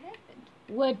 What happened?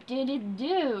 What did it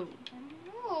do? I don't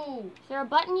know. Is there a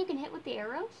button you can hit with the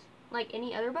arrows? Like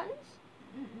any other buttons?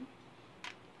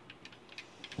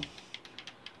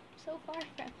 So far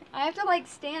from it. I have to like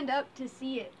stand up to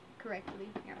see it correctly.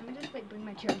 Here, I'm gonna just like bring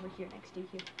my chair over here next to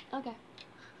you. Okay.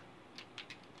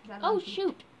 That Oh, allows you-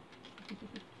 shoot.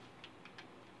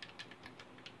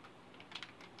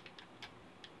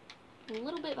 A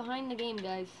little bit behind the game,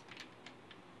 guys.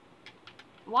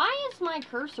 Why is my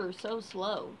cursor so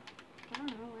slow? I don't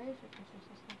know. Why is your cursor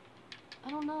so slow? I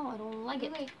don't know. I don't like You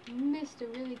it. like missed a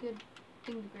really good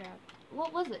thing to grab.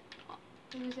 What was it?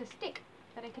 It was a stick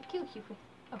that I could kill you with.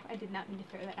 Oh, I did not mean to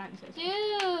throw that out. I'm so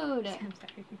sorry. Dude! I'm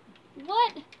sorry.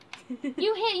 What?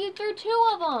 You threw 2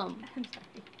 of them! I'm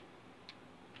sorry.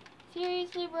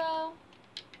 Seriously, bro?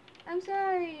 I'm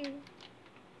sorry.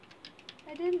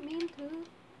 I didn't mean to.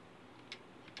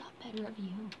 I thought better of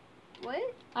you.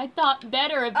 What? I thought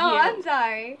better of you. Oh, I'm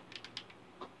sorry.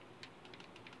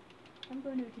 I'm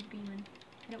going over to the green one.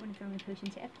 I don't want to throw my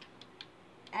potions yet.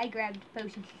 I grabbed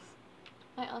potions.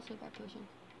 I also got potion.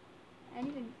 I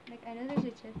didn't even, like, I know there's a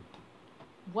chest.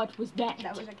 What was that?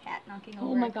 That was a cat knocking over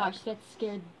Oh my a cup. gosh, that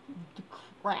scared the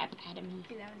crap out of me.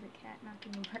 See, that was a cat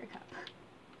knocking over a cup.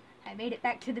 I made it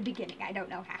back to the beginning. I don't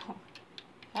know how.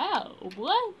 How?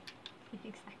 What?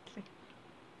 Exactly.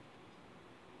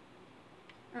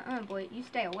 Boy, you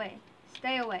stay away.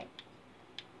 Stay away.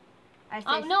 I say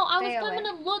Oh no, I stay was away.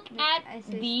 coming to look No, at I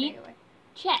say the stay away.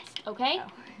 chest, okay?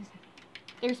 Oh.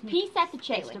 There's peace at the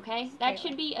Stay chest, away. okay? Stay That away.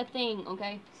 should be a thing,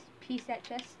 okay? Peace at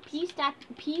chest? Peace at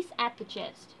the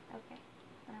chest. Okay.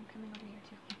 But I'm coming over here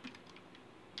too.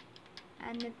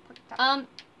 And then put that.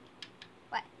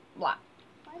 What? What?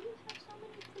 Why do you have so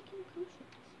many freaking potions?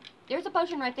 There's a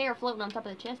potion right there floating on top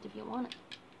of the chest if you want it.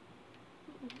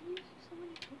 Why do you have so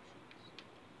many potions?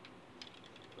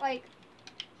 Like,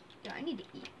 yo, I need to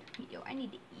eat. Yo, I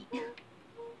need to eat.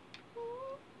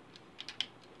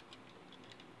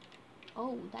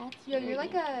 Oh, that's Yo, very you're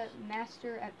like a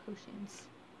master at potions.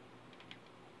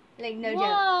 Like, no joke.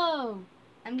 Whoa!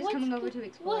 I'm just What's coming over the- to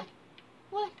explore.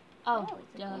 What? Oh,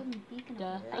 it's a duh. golden beacon Duh.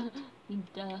 of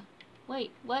light. Duh.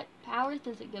 Wait, what powers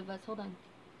does it give us? Hold on.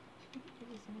 Give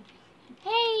you some-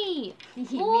 Hey!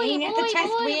 We Boy, ain't at the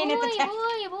chest. We ain't at the chest.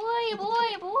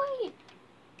 boy.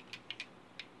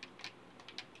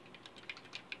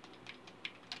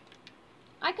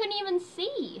 even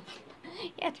see?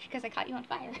 Yeah, it's because I caught you on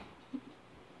fire.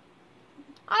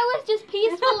 I was just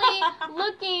peacefully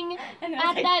looking And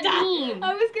at that beam.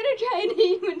 I was gonna try and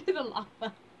hit you into the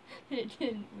lava, and it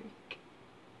didn't work.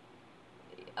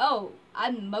 Oh,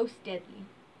 I'm most deadly.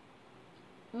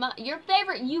 Your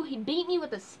favorite, you beat me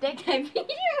with a stick. I beat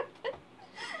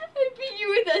you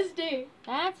with a stick.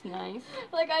 That's nice.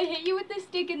 Like, I hit you with the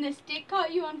stick, and the stick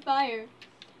caught you on fire.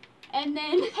 And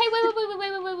then... Hey,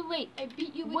 wait. I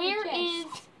beat you with Where the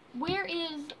chest. Where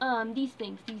is, these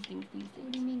things? What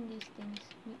do you mean these things?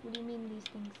 What do you mean these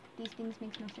things? These things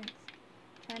makes no sense.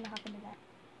 I'm trying to hop into that.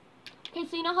 Okay,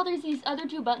 so you know how there's these other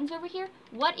two buttons over here?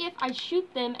 What if I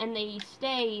shoot them and they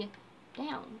stay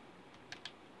down?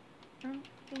 I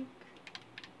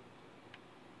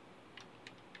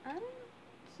don't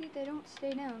see, they don't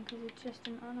stay down because it's just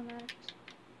an automatic.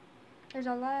 There's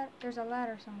a ladder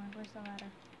somewhere. Where's the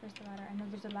ladder? I know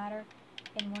there's a ladder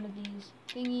in one of these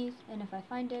thingies, and if I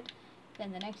find it,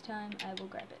 then the next time I will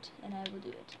grab it, and I will do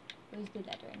it. Where's the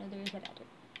ladder? I know there is a ladder.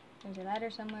 There's a ladder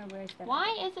somewhere. Where's the ladder?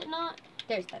 Why is it not?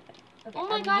 There's that ladder. Okay, Oh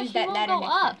my gosh, you won't go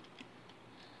up.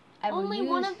 Only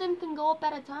one of them can go up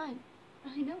at a time.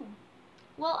 I know.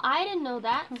 Well, I didn't know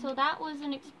that, so that was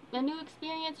a new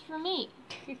experience for me.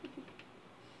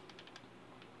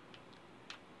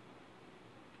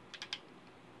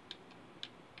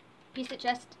 Piece of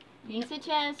chest. Piece of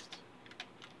chest.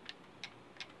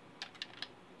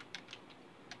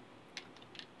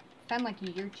 Sound like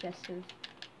your chest of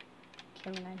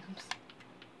killing items.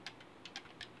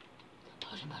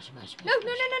 No,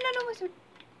 my sword.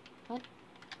 What?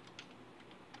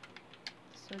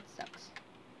 The sword sucks.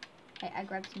 Hey, I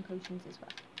grabbed some potions as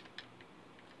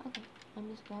well. Okay, I'm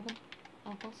just grabbing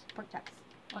apples. Pork chops.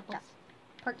 Apples.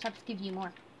 Pork chops give you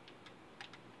more.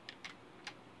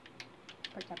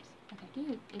 Pork chops. Okay.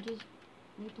 Dude, it just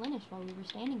replenished while we were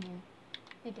standing here.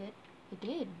 It did. It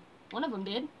did. One of them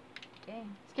did.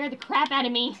 Dang. Scared the crap out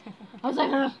of me. I was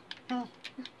like, ugh.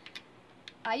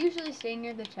 I usually stay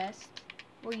near the chest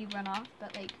where you run off,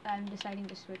 but like I'm deciding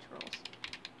to switch roles.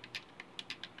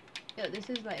 Yo, this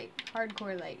is like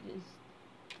hardcore, like just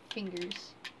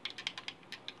fingers.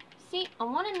 See, I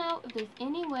want to know if there's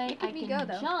any way Look I at me can go,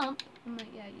 though. jump I'm like,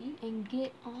 yeah, eat. and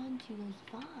get onto those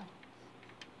vines.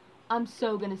 I'm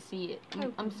so gonna see it.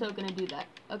 I'm Okay. so gonna do that.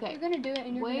 Okay. You're gonna do it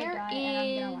and you're Where gonna die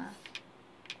and I'm gonna laugh.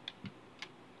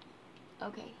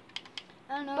 Okay.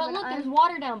 I don't know, But look, there's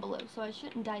water down below, so I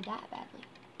shouldn't die that badly.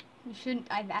 You shouldn't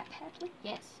die that badly?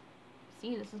 Yes.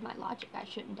 See, this is my logic. I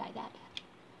shouldn't die that badly.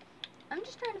 I'm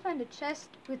just trying to find a chest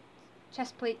with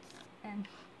chest plates and...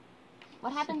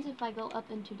 What happens if I go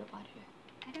up into the water?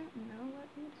 I don't know what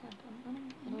would happen. I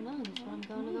don't know. That's what I'm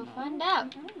going to go find out. I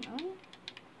don't know.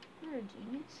 I'm not a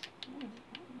genius. I don't know.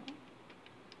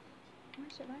 Where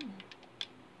should I know?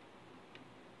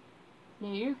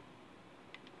 No.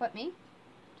 What, me?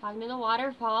 Talking to the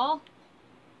waterfall.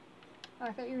 Oh,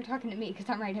 I thought you were talking to me because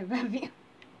I'm right above you.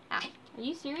 Ah, are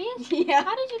you serious? Yeah.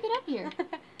 How did you get up here?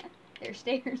 There's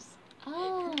stairs.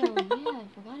 Oh, yeah, I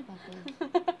forgot about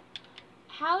this.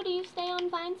 How do you stay on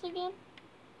vines again?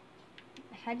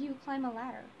 How do you climb a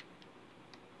ladder?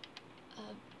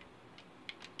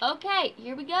 Okay,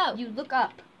 here we go. You look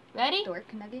up. Ready?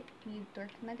 Dork nugget. You dork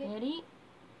nugget. Ready?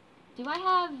 Do I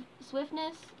have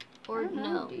swiftness or I don't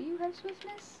know. no? Do you have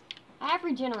swiftness? I have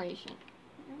regeneration.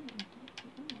 I don't know.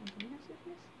 Do you have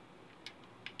swiftness?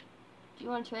 Do you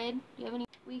want to trade? Do you have any?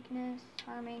 Weakness,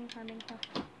 harming. I'm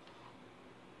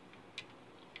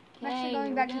Okay, actually going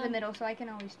here back we to the go. middle so I can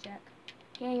always check.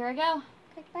 Okay, here I go.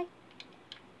 Okay, bye.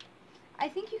 I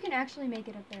think you can actually make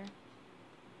it up there.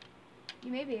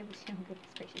 You may be able to. Oh, goodness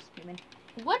gracious, human.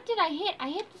 What did I hit? I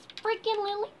hit this freaking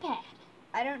lily pad.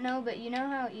 I don't know, but you know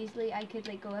how easily I could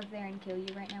like go up there and kill you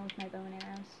right now with my bow and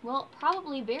arrows? Well,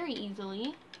 probably very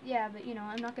easily. Yeah, but you know,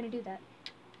 I'm not gonna do that.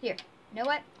 Here, you know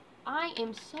what? I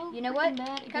am so You know what?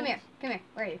 bad Come here, against- come here.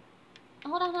 Where are you?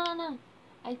 Hold on.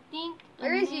 I think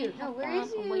Where I is may you? have No, where found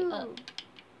is a way you? up.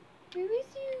 Where is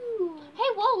you? Hey,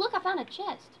 whoa, look, I found a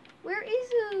chest. Where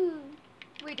is you?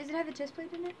 Wait, does it have a chest plate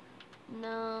in it?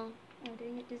 No. Oh,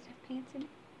 dang it, does it have pants in it?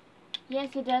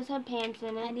 Yes, it does have pants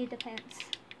in I it. need the pants.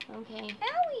 Okay.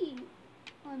 Owie!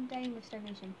 Oh, I'm dying of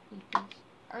starvation.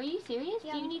 Are you serious?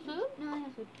 Yeah, Do you need food? No, I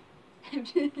have food. I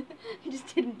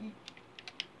just didn't eat.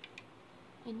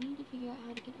 I need to figure out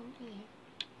how to get over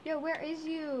there. Yo, where is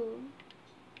you?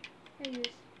 There he is.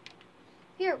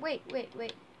 Here, wait.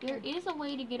 There is a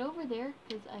way to get over there,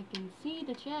 because I can see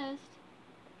the chest.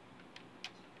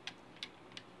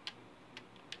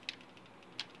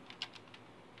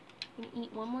 I'm gonna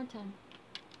eat one more time.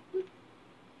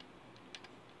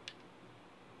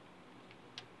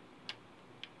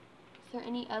 there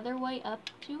any other way up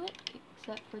to it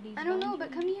except for these? I don't know, boundaries?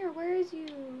 but come here. Where is you?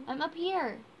 I'm up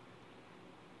here.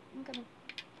 I'm coming.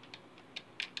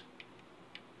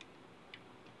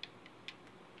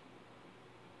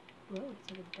 Whoa,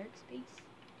 it's like a dark space.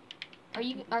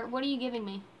 What are you giving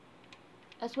me?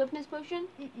 A swiftness potion?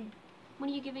 Mm-mm. What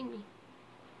are you giving me?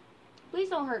 Please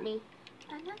don't hurt me.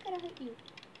 I'm not gonna hurt you.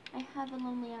 I have a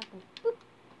lonely apple. Boop.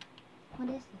 What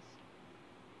is this?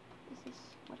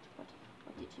 What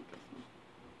did you give me?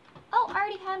 Oh, I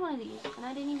already had one of these, and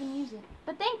I didn't even use it.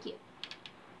 But thank you.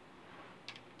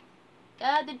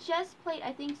 The chest plate,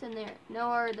 I think's in there. No,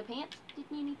 or the pants.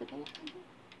 Didn't you need the pants?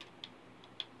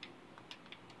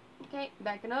 Okay,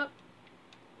 backing up.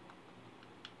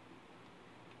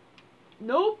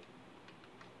 Nope.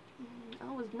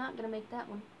 I was not gonna make that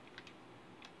one.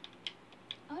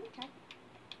 I want to try.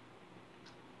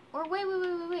 Or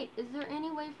wait. Is there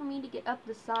any way for me to get up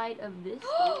the side of this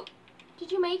thing?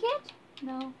 Did you make it?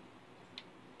 No.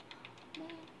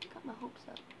 Man, I got my hopes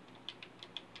up.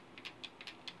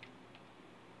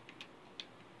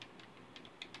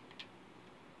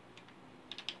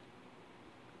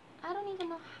 I don't even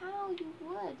know how you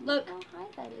would. Look how high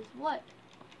that is. What?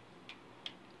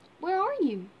 Where are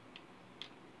you?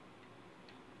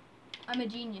 I'm a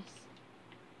genius.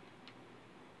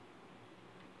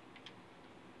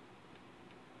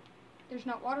 There's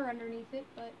not water underneath it,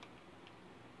 but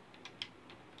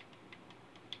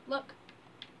look.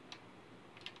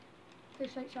 Clear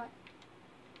straight shot.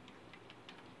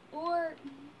 Or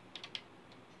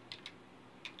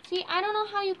See, I don't know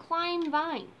how you climb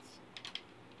vines.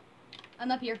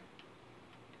 I'm up here.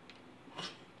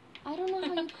 I don't know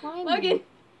how you climb Logan.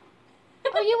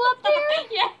 them. Are you up there?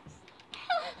 Yes.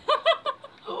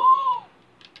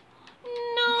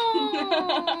 No.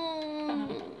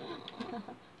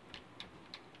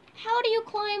 How do you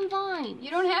climb vines? You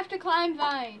don't have to climb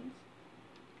vines.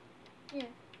 Here.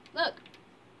 Look.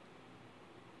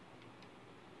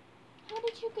 How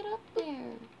did you get up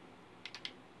there?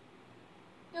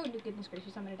 Oh, goodness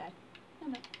gracious, I'm gonna die.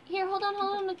 No. Here, hold on,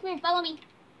 come here. Follow me.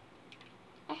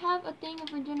 I have a thing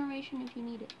of regeneration if you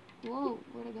need it. Whoa,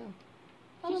 where'd it go?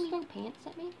 Follow Did you me. just throw pants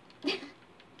at me?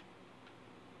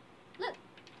 Look.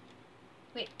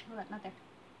 Wait, hold on, not there.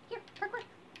 Here, parkour.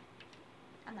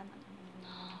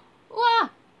 Wah!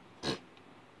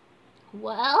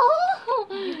 Well,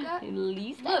 You got- at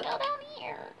least Look. I fell down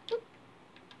here.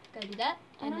 Gotta do that.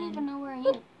 I and don't then even know where I am.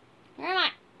 boop. Where am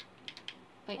I?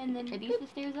 Wait, And then are these boop. the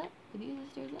stairs up? Are these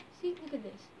the stairs up? See, look at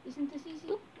this. Isn't this easy?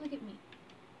 Boop. Look at me.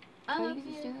 Are I'm up these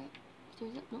the here.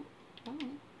 stairs up? No. Wrong way.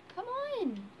 Come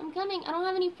on. I'm coming. I don't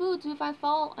have any food, so if I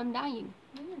fall, I'm dying.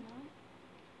 No, you're not.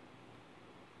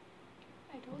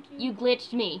 I told you. You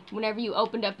glitched me whenever you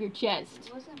opened up your chest.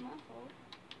 It wasn't my fault.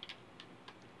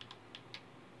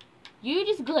 You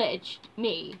just glitched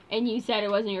me, and you said it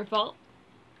wasn't your fault.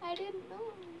 I didn't know.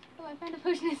 Oh, I found a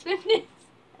potion of swiftness.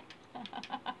 I'm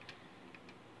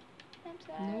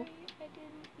sorry. Nope. I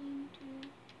didn't mean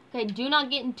to. Okay, do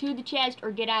not get into the chest or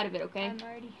get out of it, okay? I'm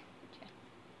already.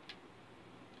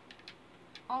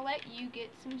 I'll let you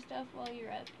get some stuff while you're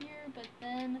up here, but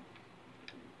then.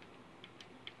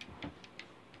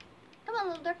 Come on,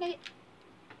 little dark nugget.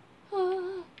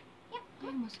 Yeah, I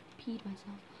almost peed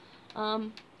myself.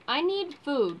 I need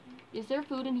food. Is there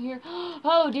food in here?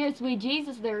 Oh, dear sweet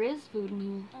Jesus, there is food in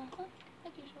here.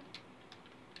 Like usual.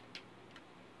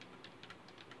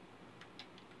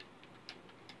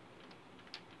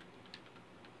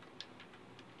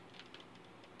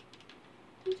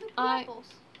 You took the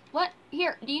apples. What?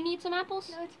 Here, do you need some apples?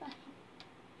 No, it's fine.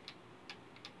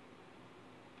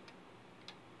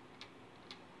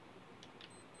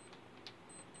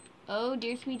 Oh,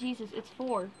 dear sweet Jesus, it's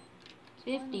 4:50.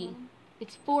 It's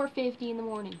It's 4:50 in the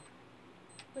morning.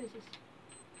 What is this?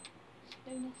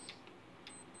 Bonus.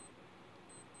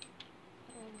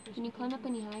 Can you climb up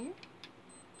any higher?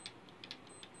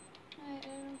 I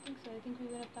don't think so. I think we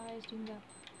went up the highest you can go.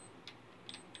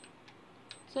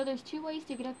 So there's 2 ways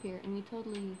to get up here, and we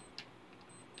totally,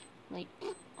 like,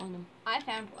 on them. I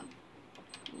found one.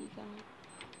 You found it.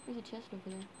 There's a chest over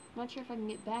there. I'm not sure if I can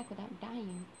get back without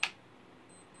dying.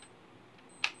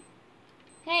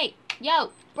 Hey,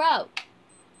 yo, bro.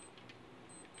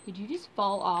 Did you just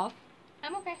fall off?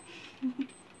 I'm okay.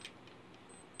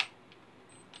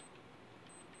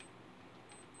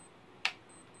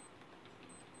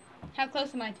 How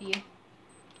close am I to you?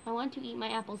 I want to eat my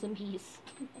apples in peace.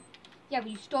 Yeah, but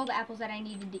you stole the apples that I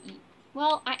needed to eat.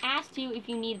 Well, I asked you if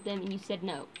you needed them, and you said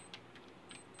no.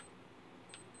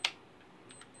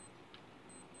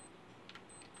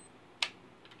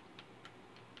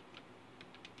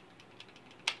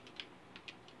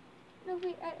 No,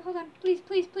 wait, hold on. Please,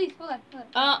 please, please, hold on.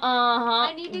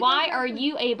 I need to Why go are back.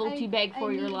 you able to beg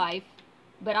for your life,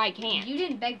 but I can't? You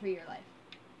didn't beg for your life.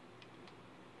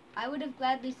 I would have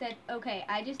gladly said, okay,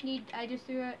 I just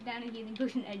threw down a healing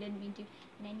potion. I didn't mean to,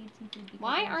 and I need some food. Because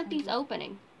Why aren't these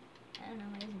opening? I don't know.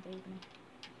 Why isn't they opening?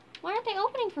 Why aren't they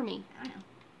opening for me? I don't know.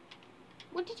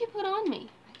 What did you put on me?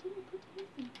 I didn't put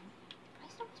anything on. Why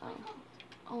is it always my fault?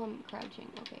 Oh, I'm crouching.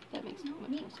 Okay, that makes no, much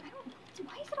me, more sense. I don't.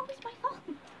 Why is it always my fault?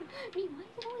 Me, why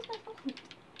is it always my fault?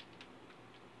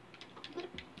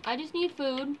 I just need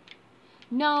food.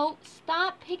 No,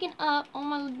 stop picking up. Oh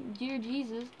my dear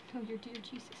Jesus. Oh, your dear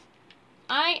Jesus.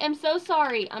 I am so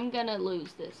sorry. I'm gonna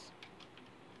lose this.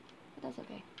 But that's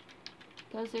okay.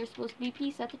 Because there's supposed to be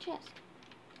peace at the chest.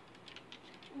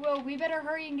 Well, we better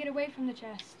hurry and get away from the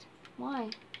chest. Why?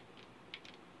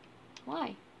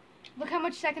 Why? Look how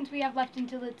much seconds we have left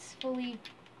until it's fully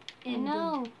in. I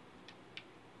know.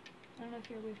 I don't know if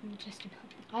you're away from the chest or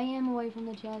not. I am away from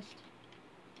the chest.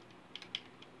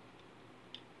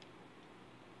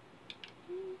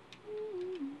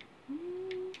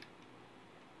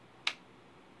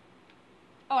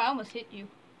 Oh, I almost hit you.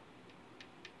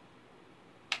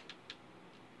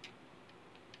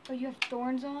 Oh, you have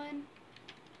thorns on?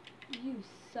 You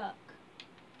suck.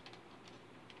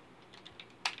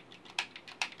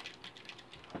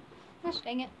 Gosh,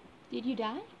 dang it. Did you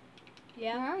die?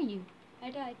 Yeah. Where are you? I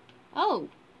died. Oh.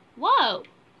 Whoa.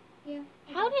 Yeah.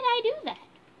 How did I do that?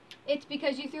 It's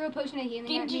because you threw a potion of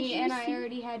healing at me and I see?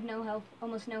 already had no health,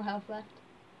 almost no health left.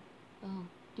 Oh.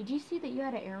 Did you see that you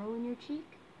had an arrow in your cheek?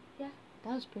 Yeah.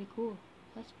 That was pretty cool.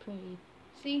 That's pretty.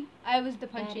 See? I was the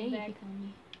punching bad bag. on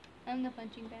me. I'm the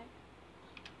punching bag.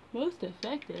 Most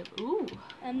effective. Ooh.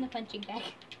 I'm the punching bag.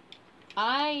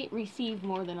 I received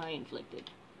more than I inflicted.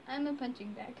 I'm a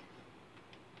punching bag.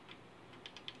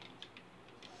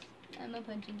 I'm a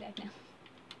punching bag now.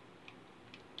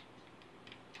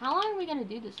 How long are we gonna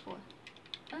do this for?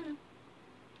 I don't know.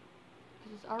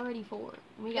 Because it's already 4.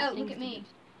 And we got Yo, things look at to me.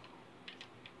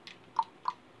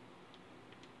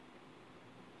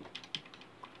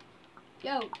 do.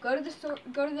 Yo, go to the store.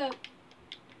 Go to the.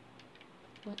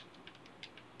 What?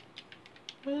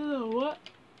 What?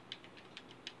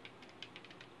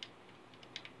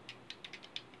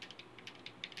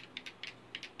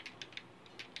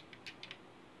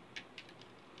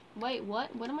 Wait,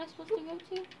 what? What am I supposed to go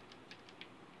to?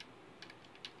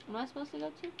 Am I supposed to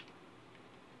go to?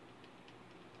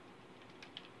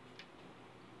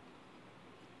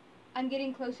 I'm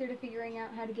getting closer to figuring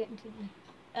out how to get into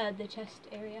the chest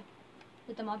area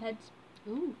with the mob heads.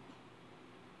 Ooh.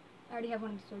 I already have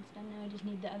one of the swords done. Now I just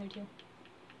need the other 2.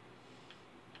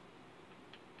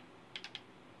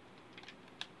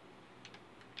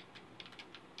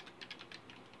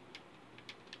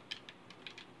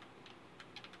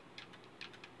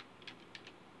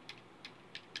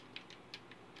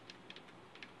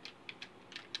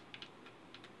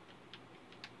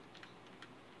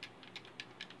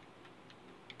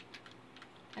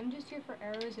 I'm just here for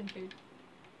arrows and food.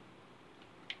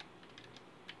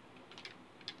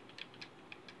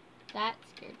 That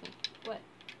scared me. What?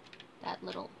 That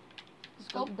little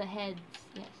Sculpt? the heads,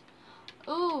 yes.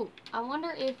 Ooh, I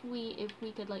wonder if we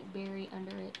could like bury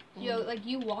under it. Yo, like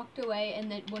you walked away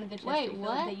and then one of the chests Wait, refilled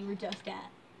what? that you were just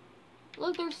at.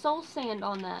 Look, there's soul sand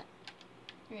on that.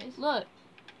 There is. Look.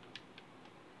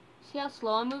 See how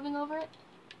slow I'm moving over it?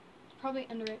 It's probably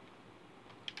under it.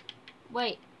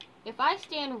 Wait, if I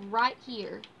stand right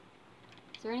here,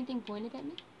 is there anything pointed at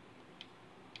me?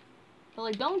 But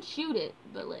like, don't shoot it,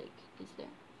 but like, is there?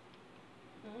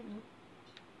 I don't know.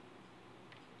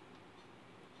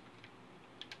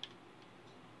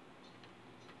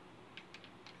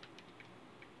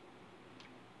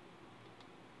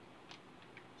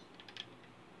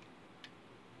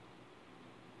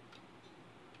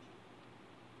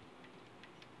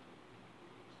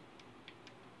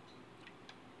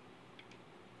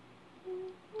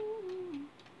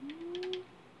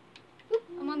 Oop,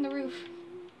 I'm on the roof.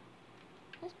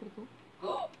 That's pretty cool.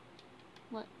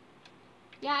 What?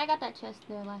 Yeah, I got that chest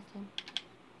there last time.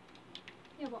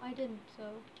 Yeah, well I didn't, so.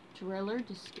 Driller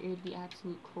just scared the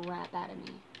absolute crap out of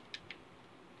me.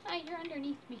 Hi, you're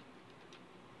underneath me.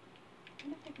 I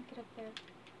wonder if I can get up there.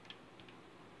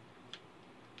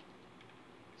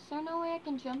 Is there no way I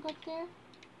can jump up there?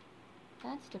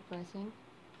 That's depressing.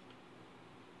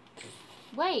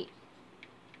 Wait.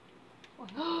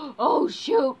 Oh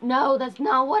shoot, no, that's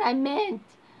not what I meant.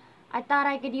 I thought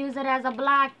I could use it as a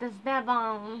block to step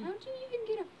on. How'd you even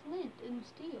get a flint and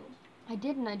steel? I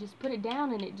didn't, I just put it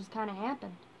down and it just kind of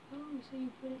happened. Oh, so you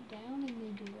put it down and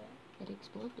they do it. It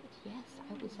exploded, yes.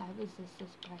 I was as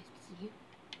surprised as you.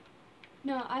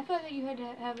 No, I thought that you had to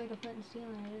have like a flint and steel,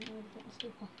 and I didn't know what a flint and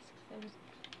steel was.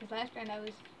 Because last round I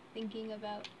was thinking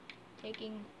about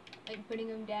taking, like, putting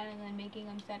them down and then making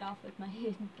them set off with my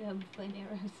flint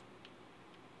arrows. I was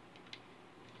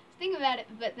thinking about it,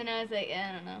 but then I was like,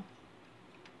 I don't know.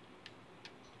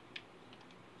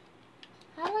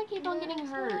 How do I keep on getting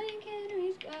hurt? Like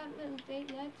Henry's got little thing,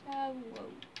 let's have whoa.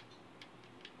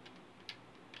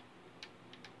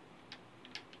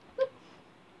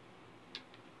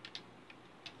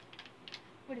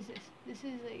 What is this? This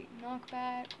is a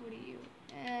knockback. What are you?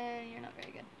 You're not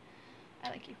very good. I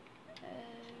like you.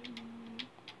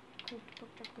 Goes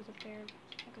up there.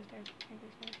 That goes there. That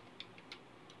goes there.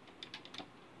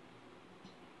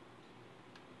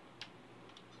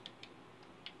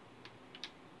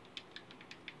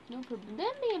 No, for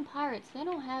them being pirates, they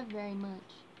don't have very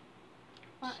much.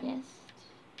 Chest.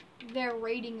 They're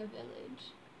raiding a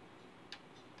village.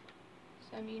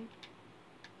 So I mean,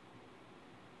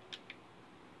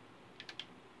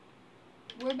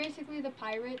 we're basically the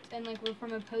pirates, and like we're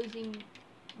from opposing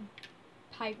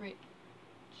pirate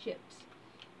ships.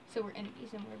 So we're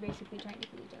enemies, and we're basically trying to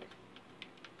kill each other.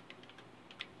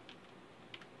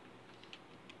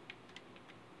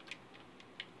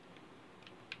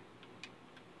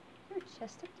 Is there a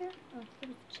chest up there? Oh, there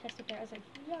was a chest up there. I was like,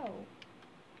 yo.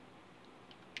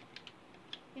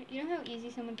 You know how easy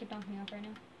someone could knock me off right now?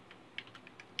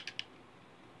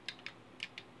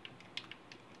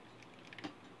 I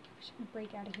should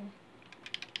break out of here.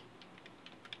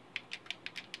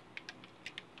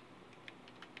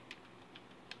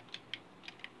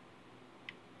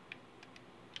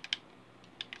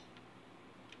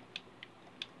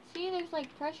 See, there's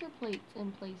like pressure plates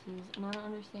in places, and I don't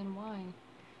understand why.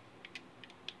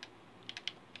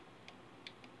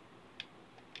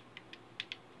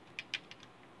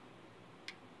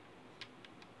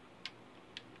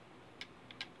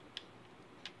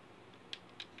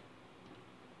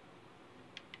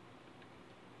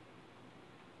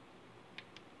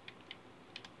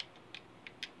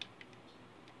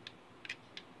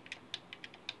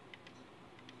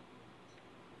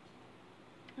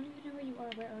 I don't even know where you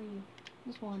are. Where are you?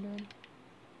 Just wandering.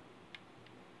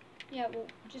 Yeah, well,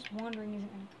 just wandering isn't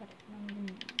gonna cut it.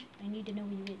 I need to know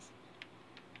where you is.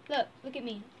 Look at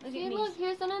me. Look See, at me. look,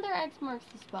 here's another X marks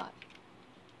the spot.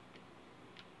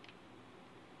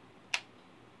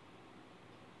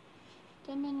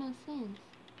 That made no sense.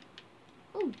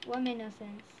 Ooh, What made no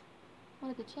sense?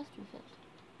 one of the chest refilled.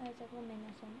 I was like, what made no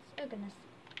sense? Oh goodness.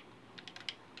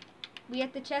 We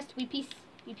at the chest. We peace.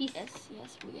 We peace.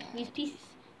 Yes, we are. We peace.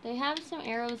 They have some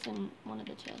arrows in one of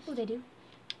the chests. Oh, they do.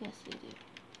 Yes, they do.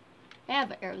 They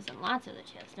have arrows in lots of the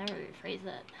chests. Never rephrase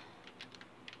that.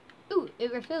 Ooh,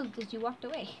 it refilled as you walked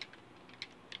away.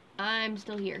 I'm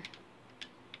still here.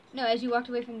 No, as you walked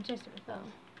away from the chest, it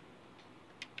refilled.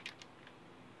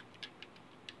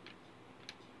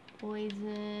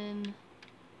 Poison.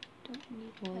 Don't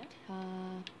need water.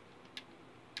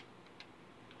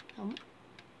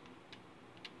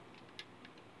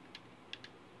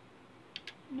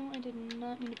 No, I did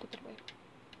not mean to put that away.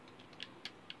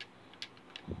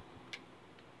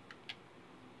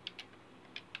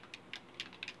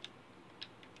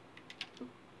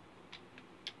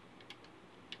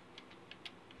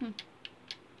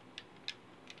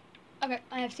 Okay,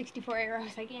 I have 64 arrows.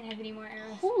 I can't have any more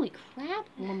arrows. Holy crap,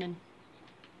 woman.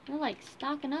 You're like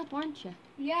stocking up, aren't you?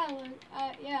 Yeah, well,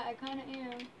 yeah, I kind of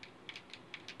am.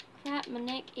 Crap, my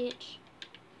neck itch.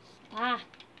 Ah.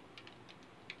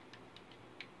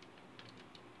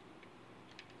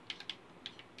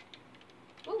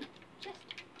 Ooh, chest.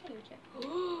 Hello,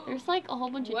 chest. There's like a whole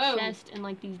bunch of chests in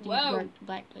like these deep dark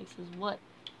black places. What?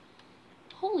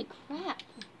 Holy crap.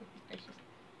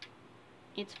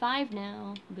 It's 5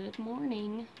 now. Good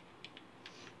morning.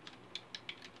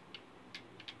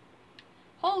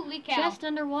 Holy cow. Chest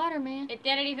underwater, man. It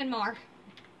did it even more.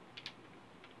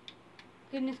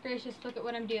 Goodness gracious, look at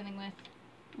what I'm dealing with.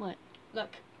 What? Look.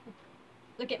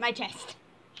 Look at my chest.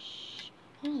 Shh.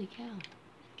 Holy cow.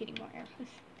 Getting more arrows.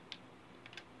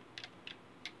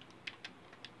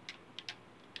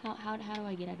 How do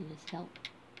I get out of this? Help.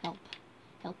 Help.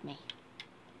 Help me.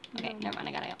 Okay, never mind,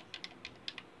 I gotta go.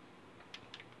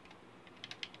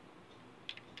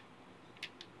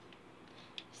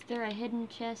 Is there a hidden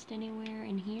chest anywhere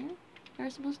in here we're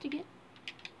supposed to get?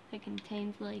 That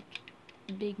contains, like,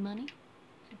 big money?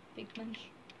 Big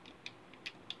money.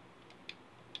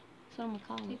 That's what I'm gonna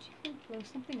call Did it. you blow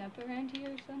something up around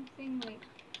here or something? Like,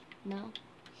 No?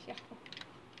 yeah.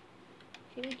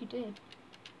 I feel like you did.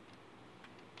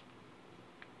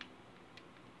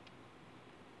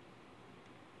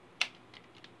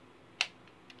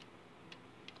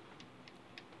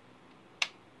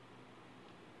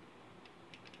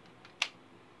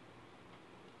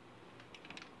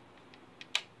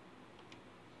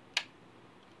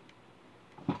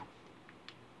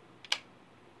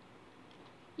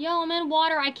 Yo, I'm in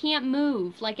water. I can't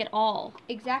move, like, at all.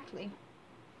 Exactly.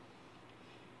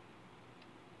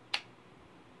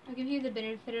 I'll give you the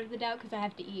benefit of the doubt because I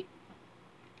have to eat.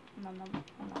 Nom, nom, nom,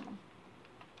 nom, nom.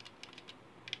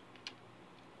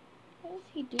 What is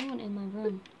he doing in my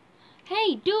room?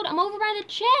 Hey, dude, I'm over by the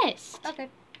chest. Okay.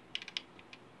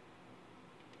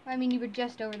 I mean, you were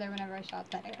just over there whenever I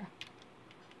shot that arrow.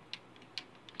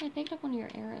 I picked up one of your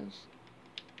arrows.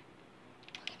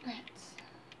 Fucking rats.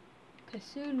 Because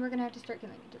soon we're going to have to start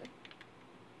killing each other.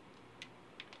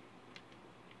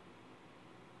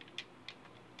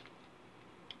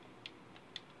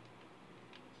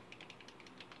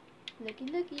 Looky,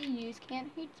 looky, you can't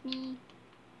hurt me.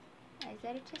 I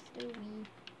said it just slowly.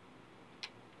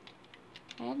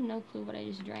 I have no clue what I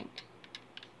just drank.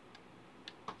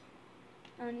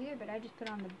 I don't either, but I just put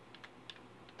on the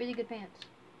really good pants.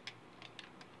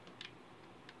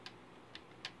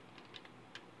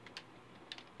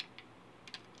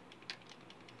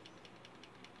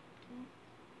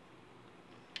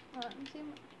 Let me see.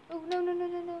 Oh, no, no, no,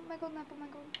 no, no. My golden apple, my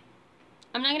golden.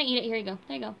 I'm not gonna eat it. Here you go.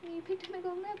 There you go. You picked up my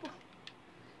golden apple.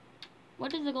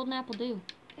 What does the golden apple do?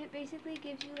 It basically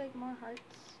gives you, like, more hearts.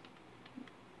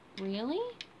 Really?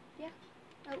 Yeah.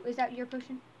 Oh, is that your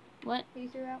potion? What? That you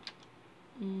threw out?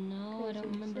 No, I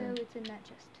don't remember. So it's in that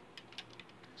chest.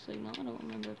 Actually, no, I don't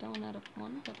remember throwing out of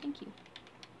one, but thank you.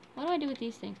 What do I do with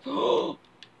these things? how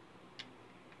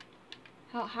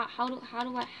do I,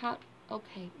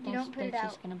 okay, that's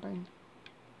just gonna burn.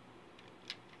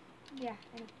 Yeah,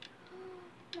 I know.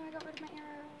 No, I got rid of my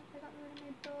arrow. I got rid of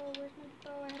my bow. Where's my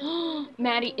bow? I had a really good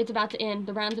Maddie, bow. it's about to end.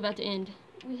 The round's about to end.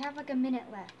 We have like a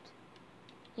minute left.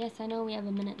 Yes, I know we have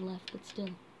a minute left, but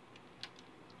still.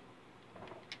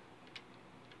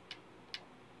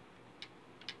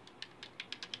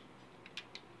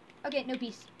 Okay, no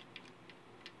peace.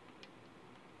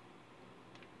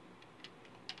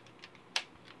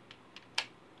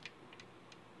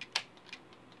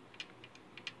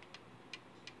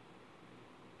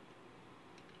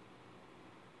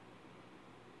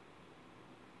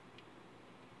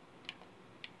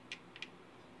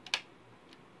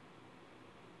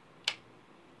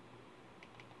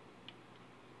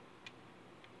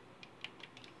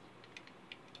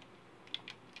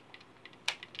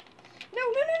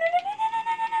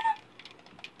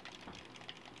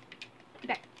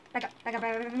 Back up.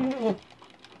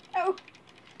 Oh.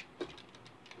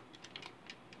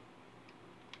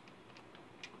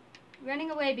 Running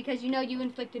away because you know you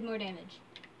inflicted more damage.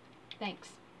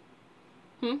 Thanks.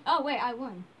 Oh, wait, I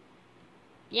won.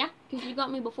 Yeah, because you got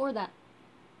me before that.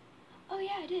 Oh,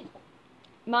 yeah, I did.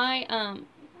 My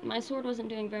sword wasn't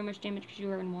doing very much damage because you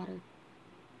were in water.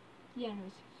 Yeah, no,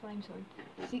 it's a flame sword.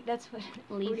 See, that's what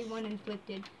 41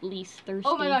 inflicted. Least thirsty.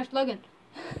 Oh my gosh, Logan.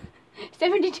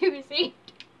 72 received.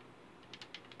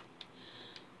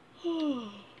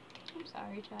 I'm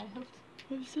sorry, child.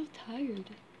 I'm so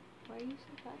tired. Why are you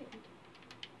so tired?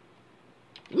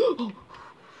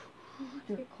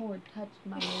 Your cord touched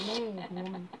my leg,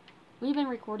 woman. We've been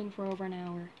recording for over an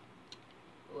hour.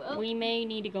 Well, we may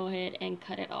need to go ahead and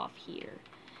cut it off here.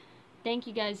 Thank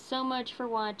you guys so much for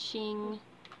watching.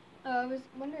 I was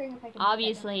wondering if I could...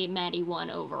 Obviously, Maddie won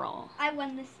overall. I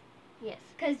won this. Yes.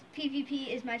 Because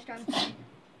PvP is my strong point.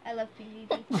 I love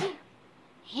PvP.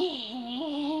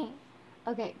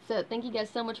 Okay, so thank you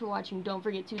guys so much for watching. Don't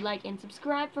forget to like and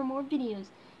subscribe for more videos.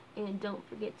 And don't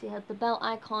forget to hit the bell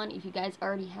icon if you guys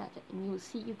already have it. And we will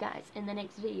see you guys in the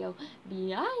next video.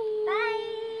 Bye!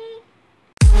 Bye!